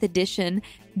in 5th edition.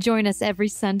 Join us every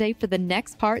Sunday for the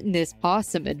next part in this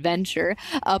awesome adventure,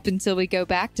 up until we go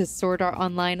back to Sword Art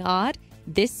Online Odd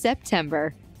this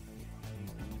September.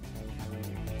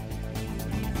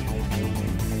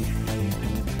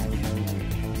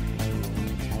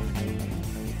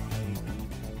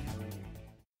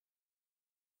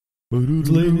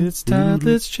 It's time,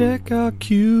 let's check our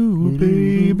queue,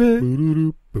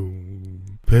 baby.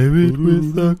 Pair it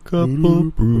with a couple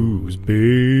brews,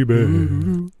 baby.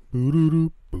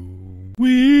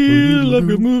 We love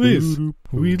good movies.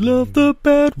 We love the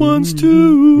bad ones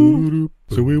too.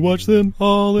 So we watch them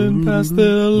all and pass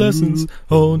their lessons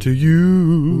on to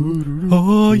you.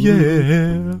 Oh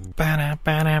yeah.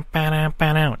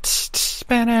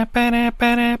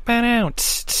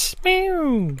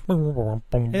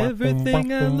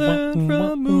 Everything I learned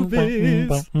from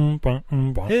movies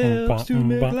helps to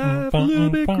make life a little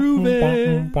bit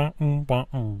groovy.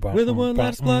 Whether one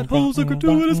last plot holes or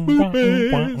gratuitous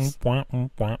movies,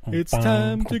 it's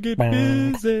time to get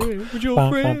busy with your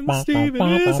friend Steve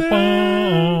and Izzy.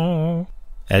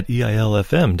 At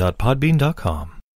eilfm.podbean.com.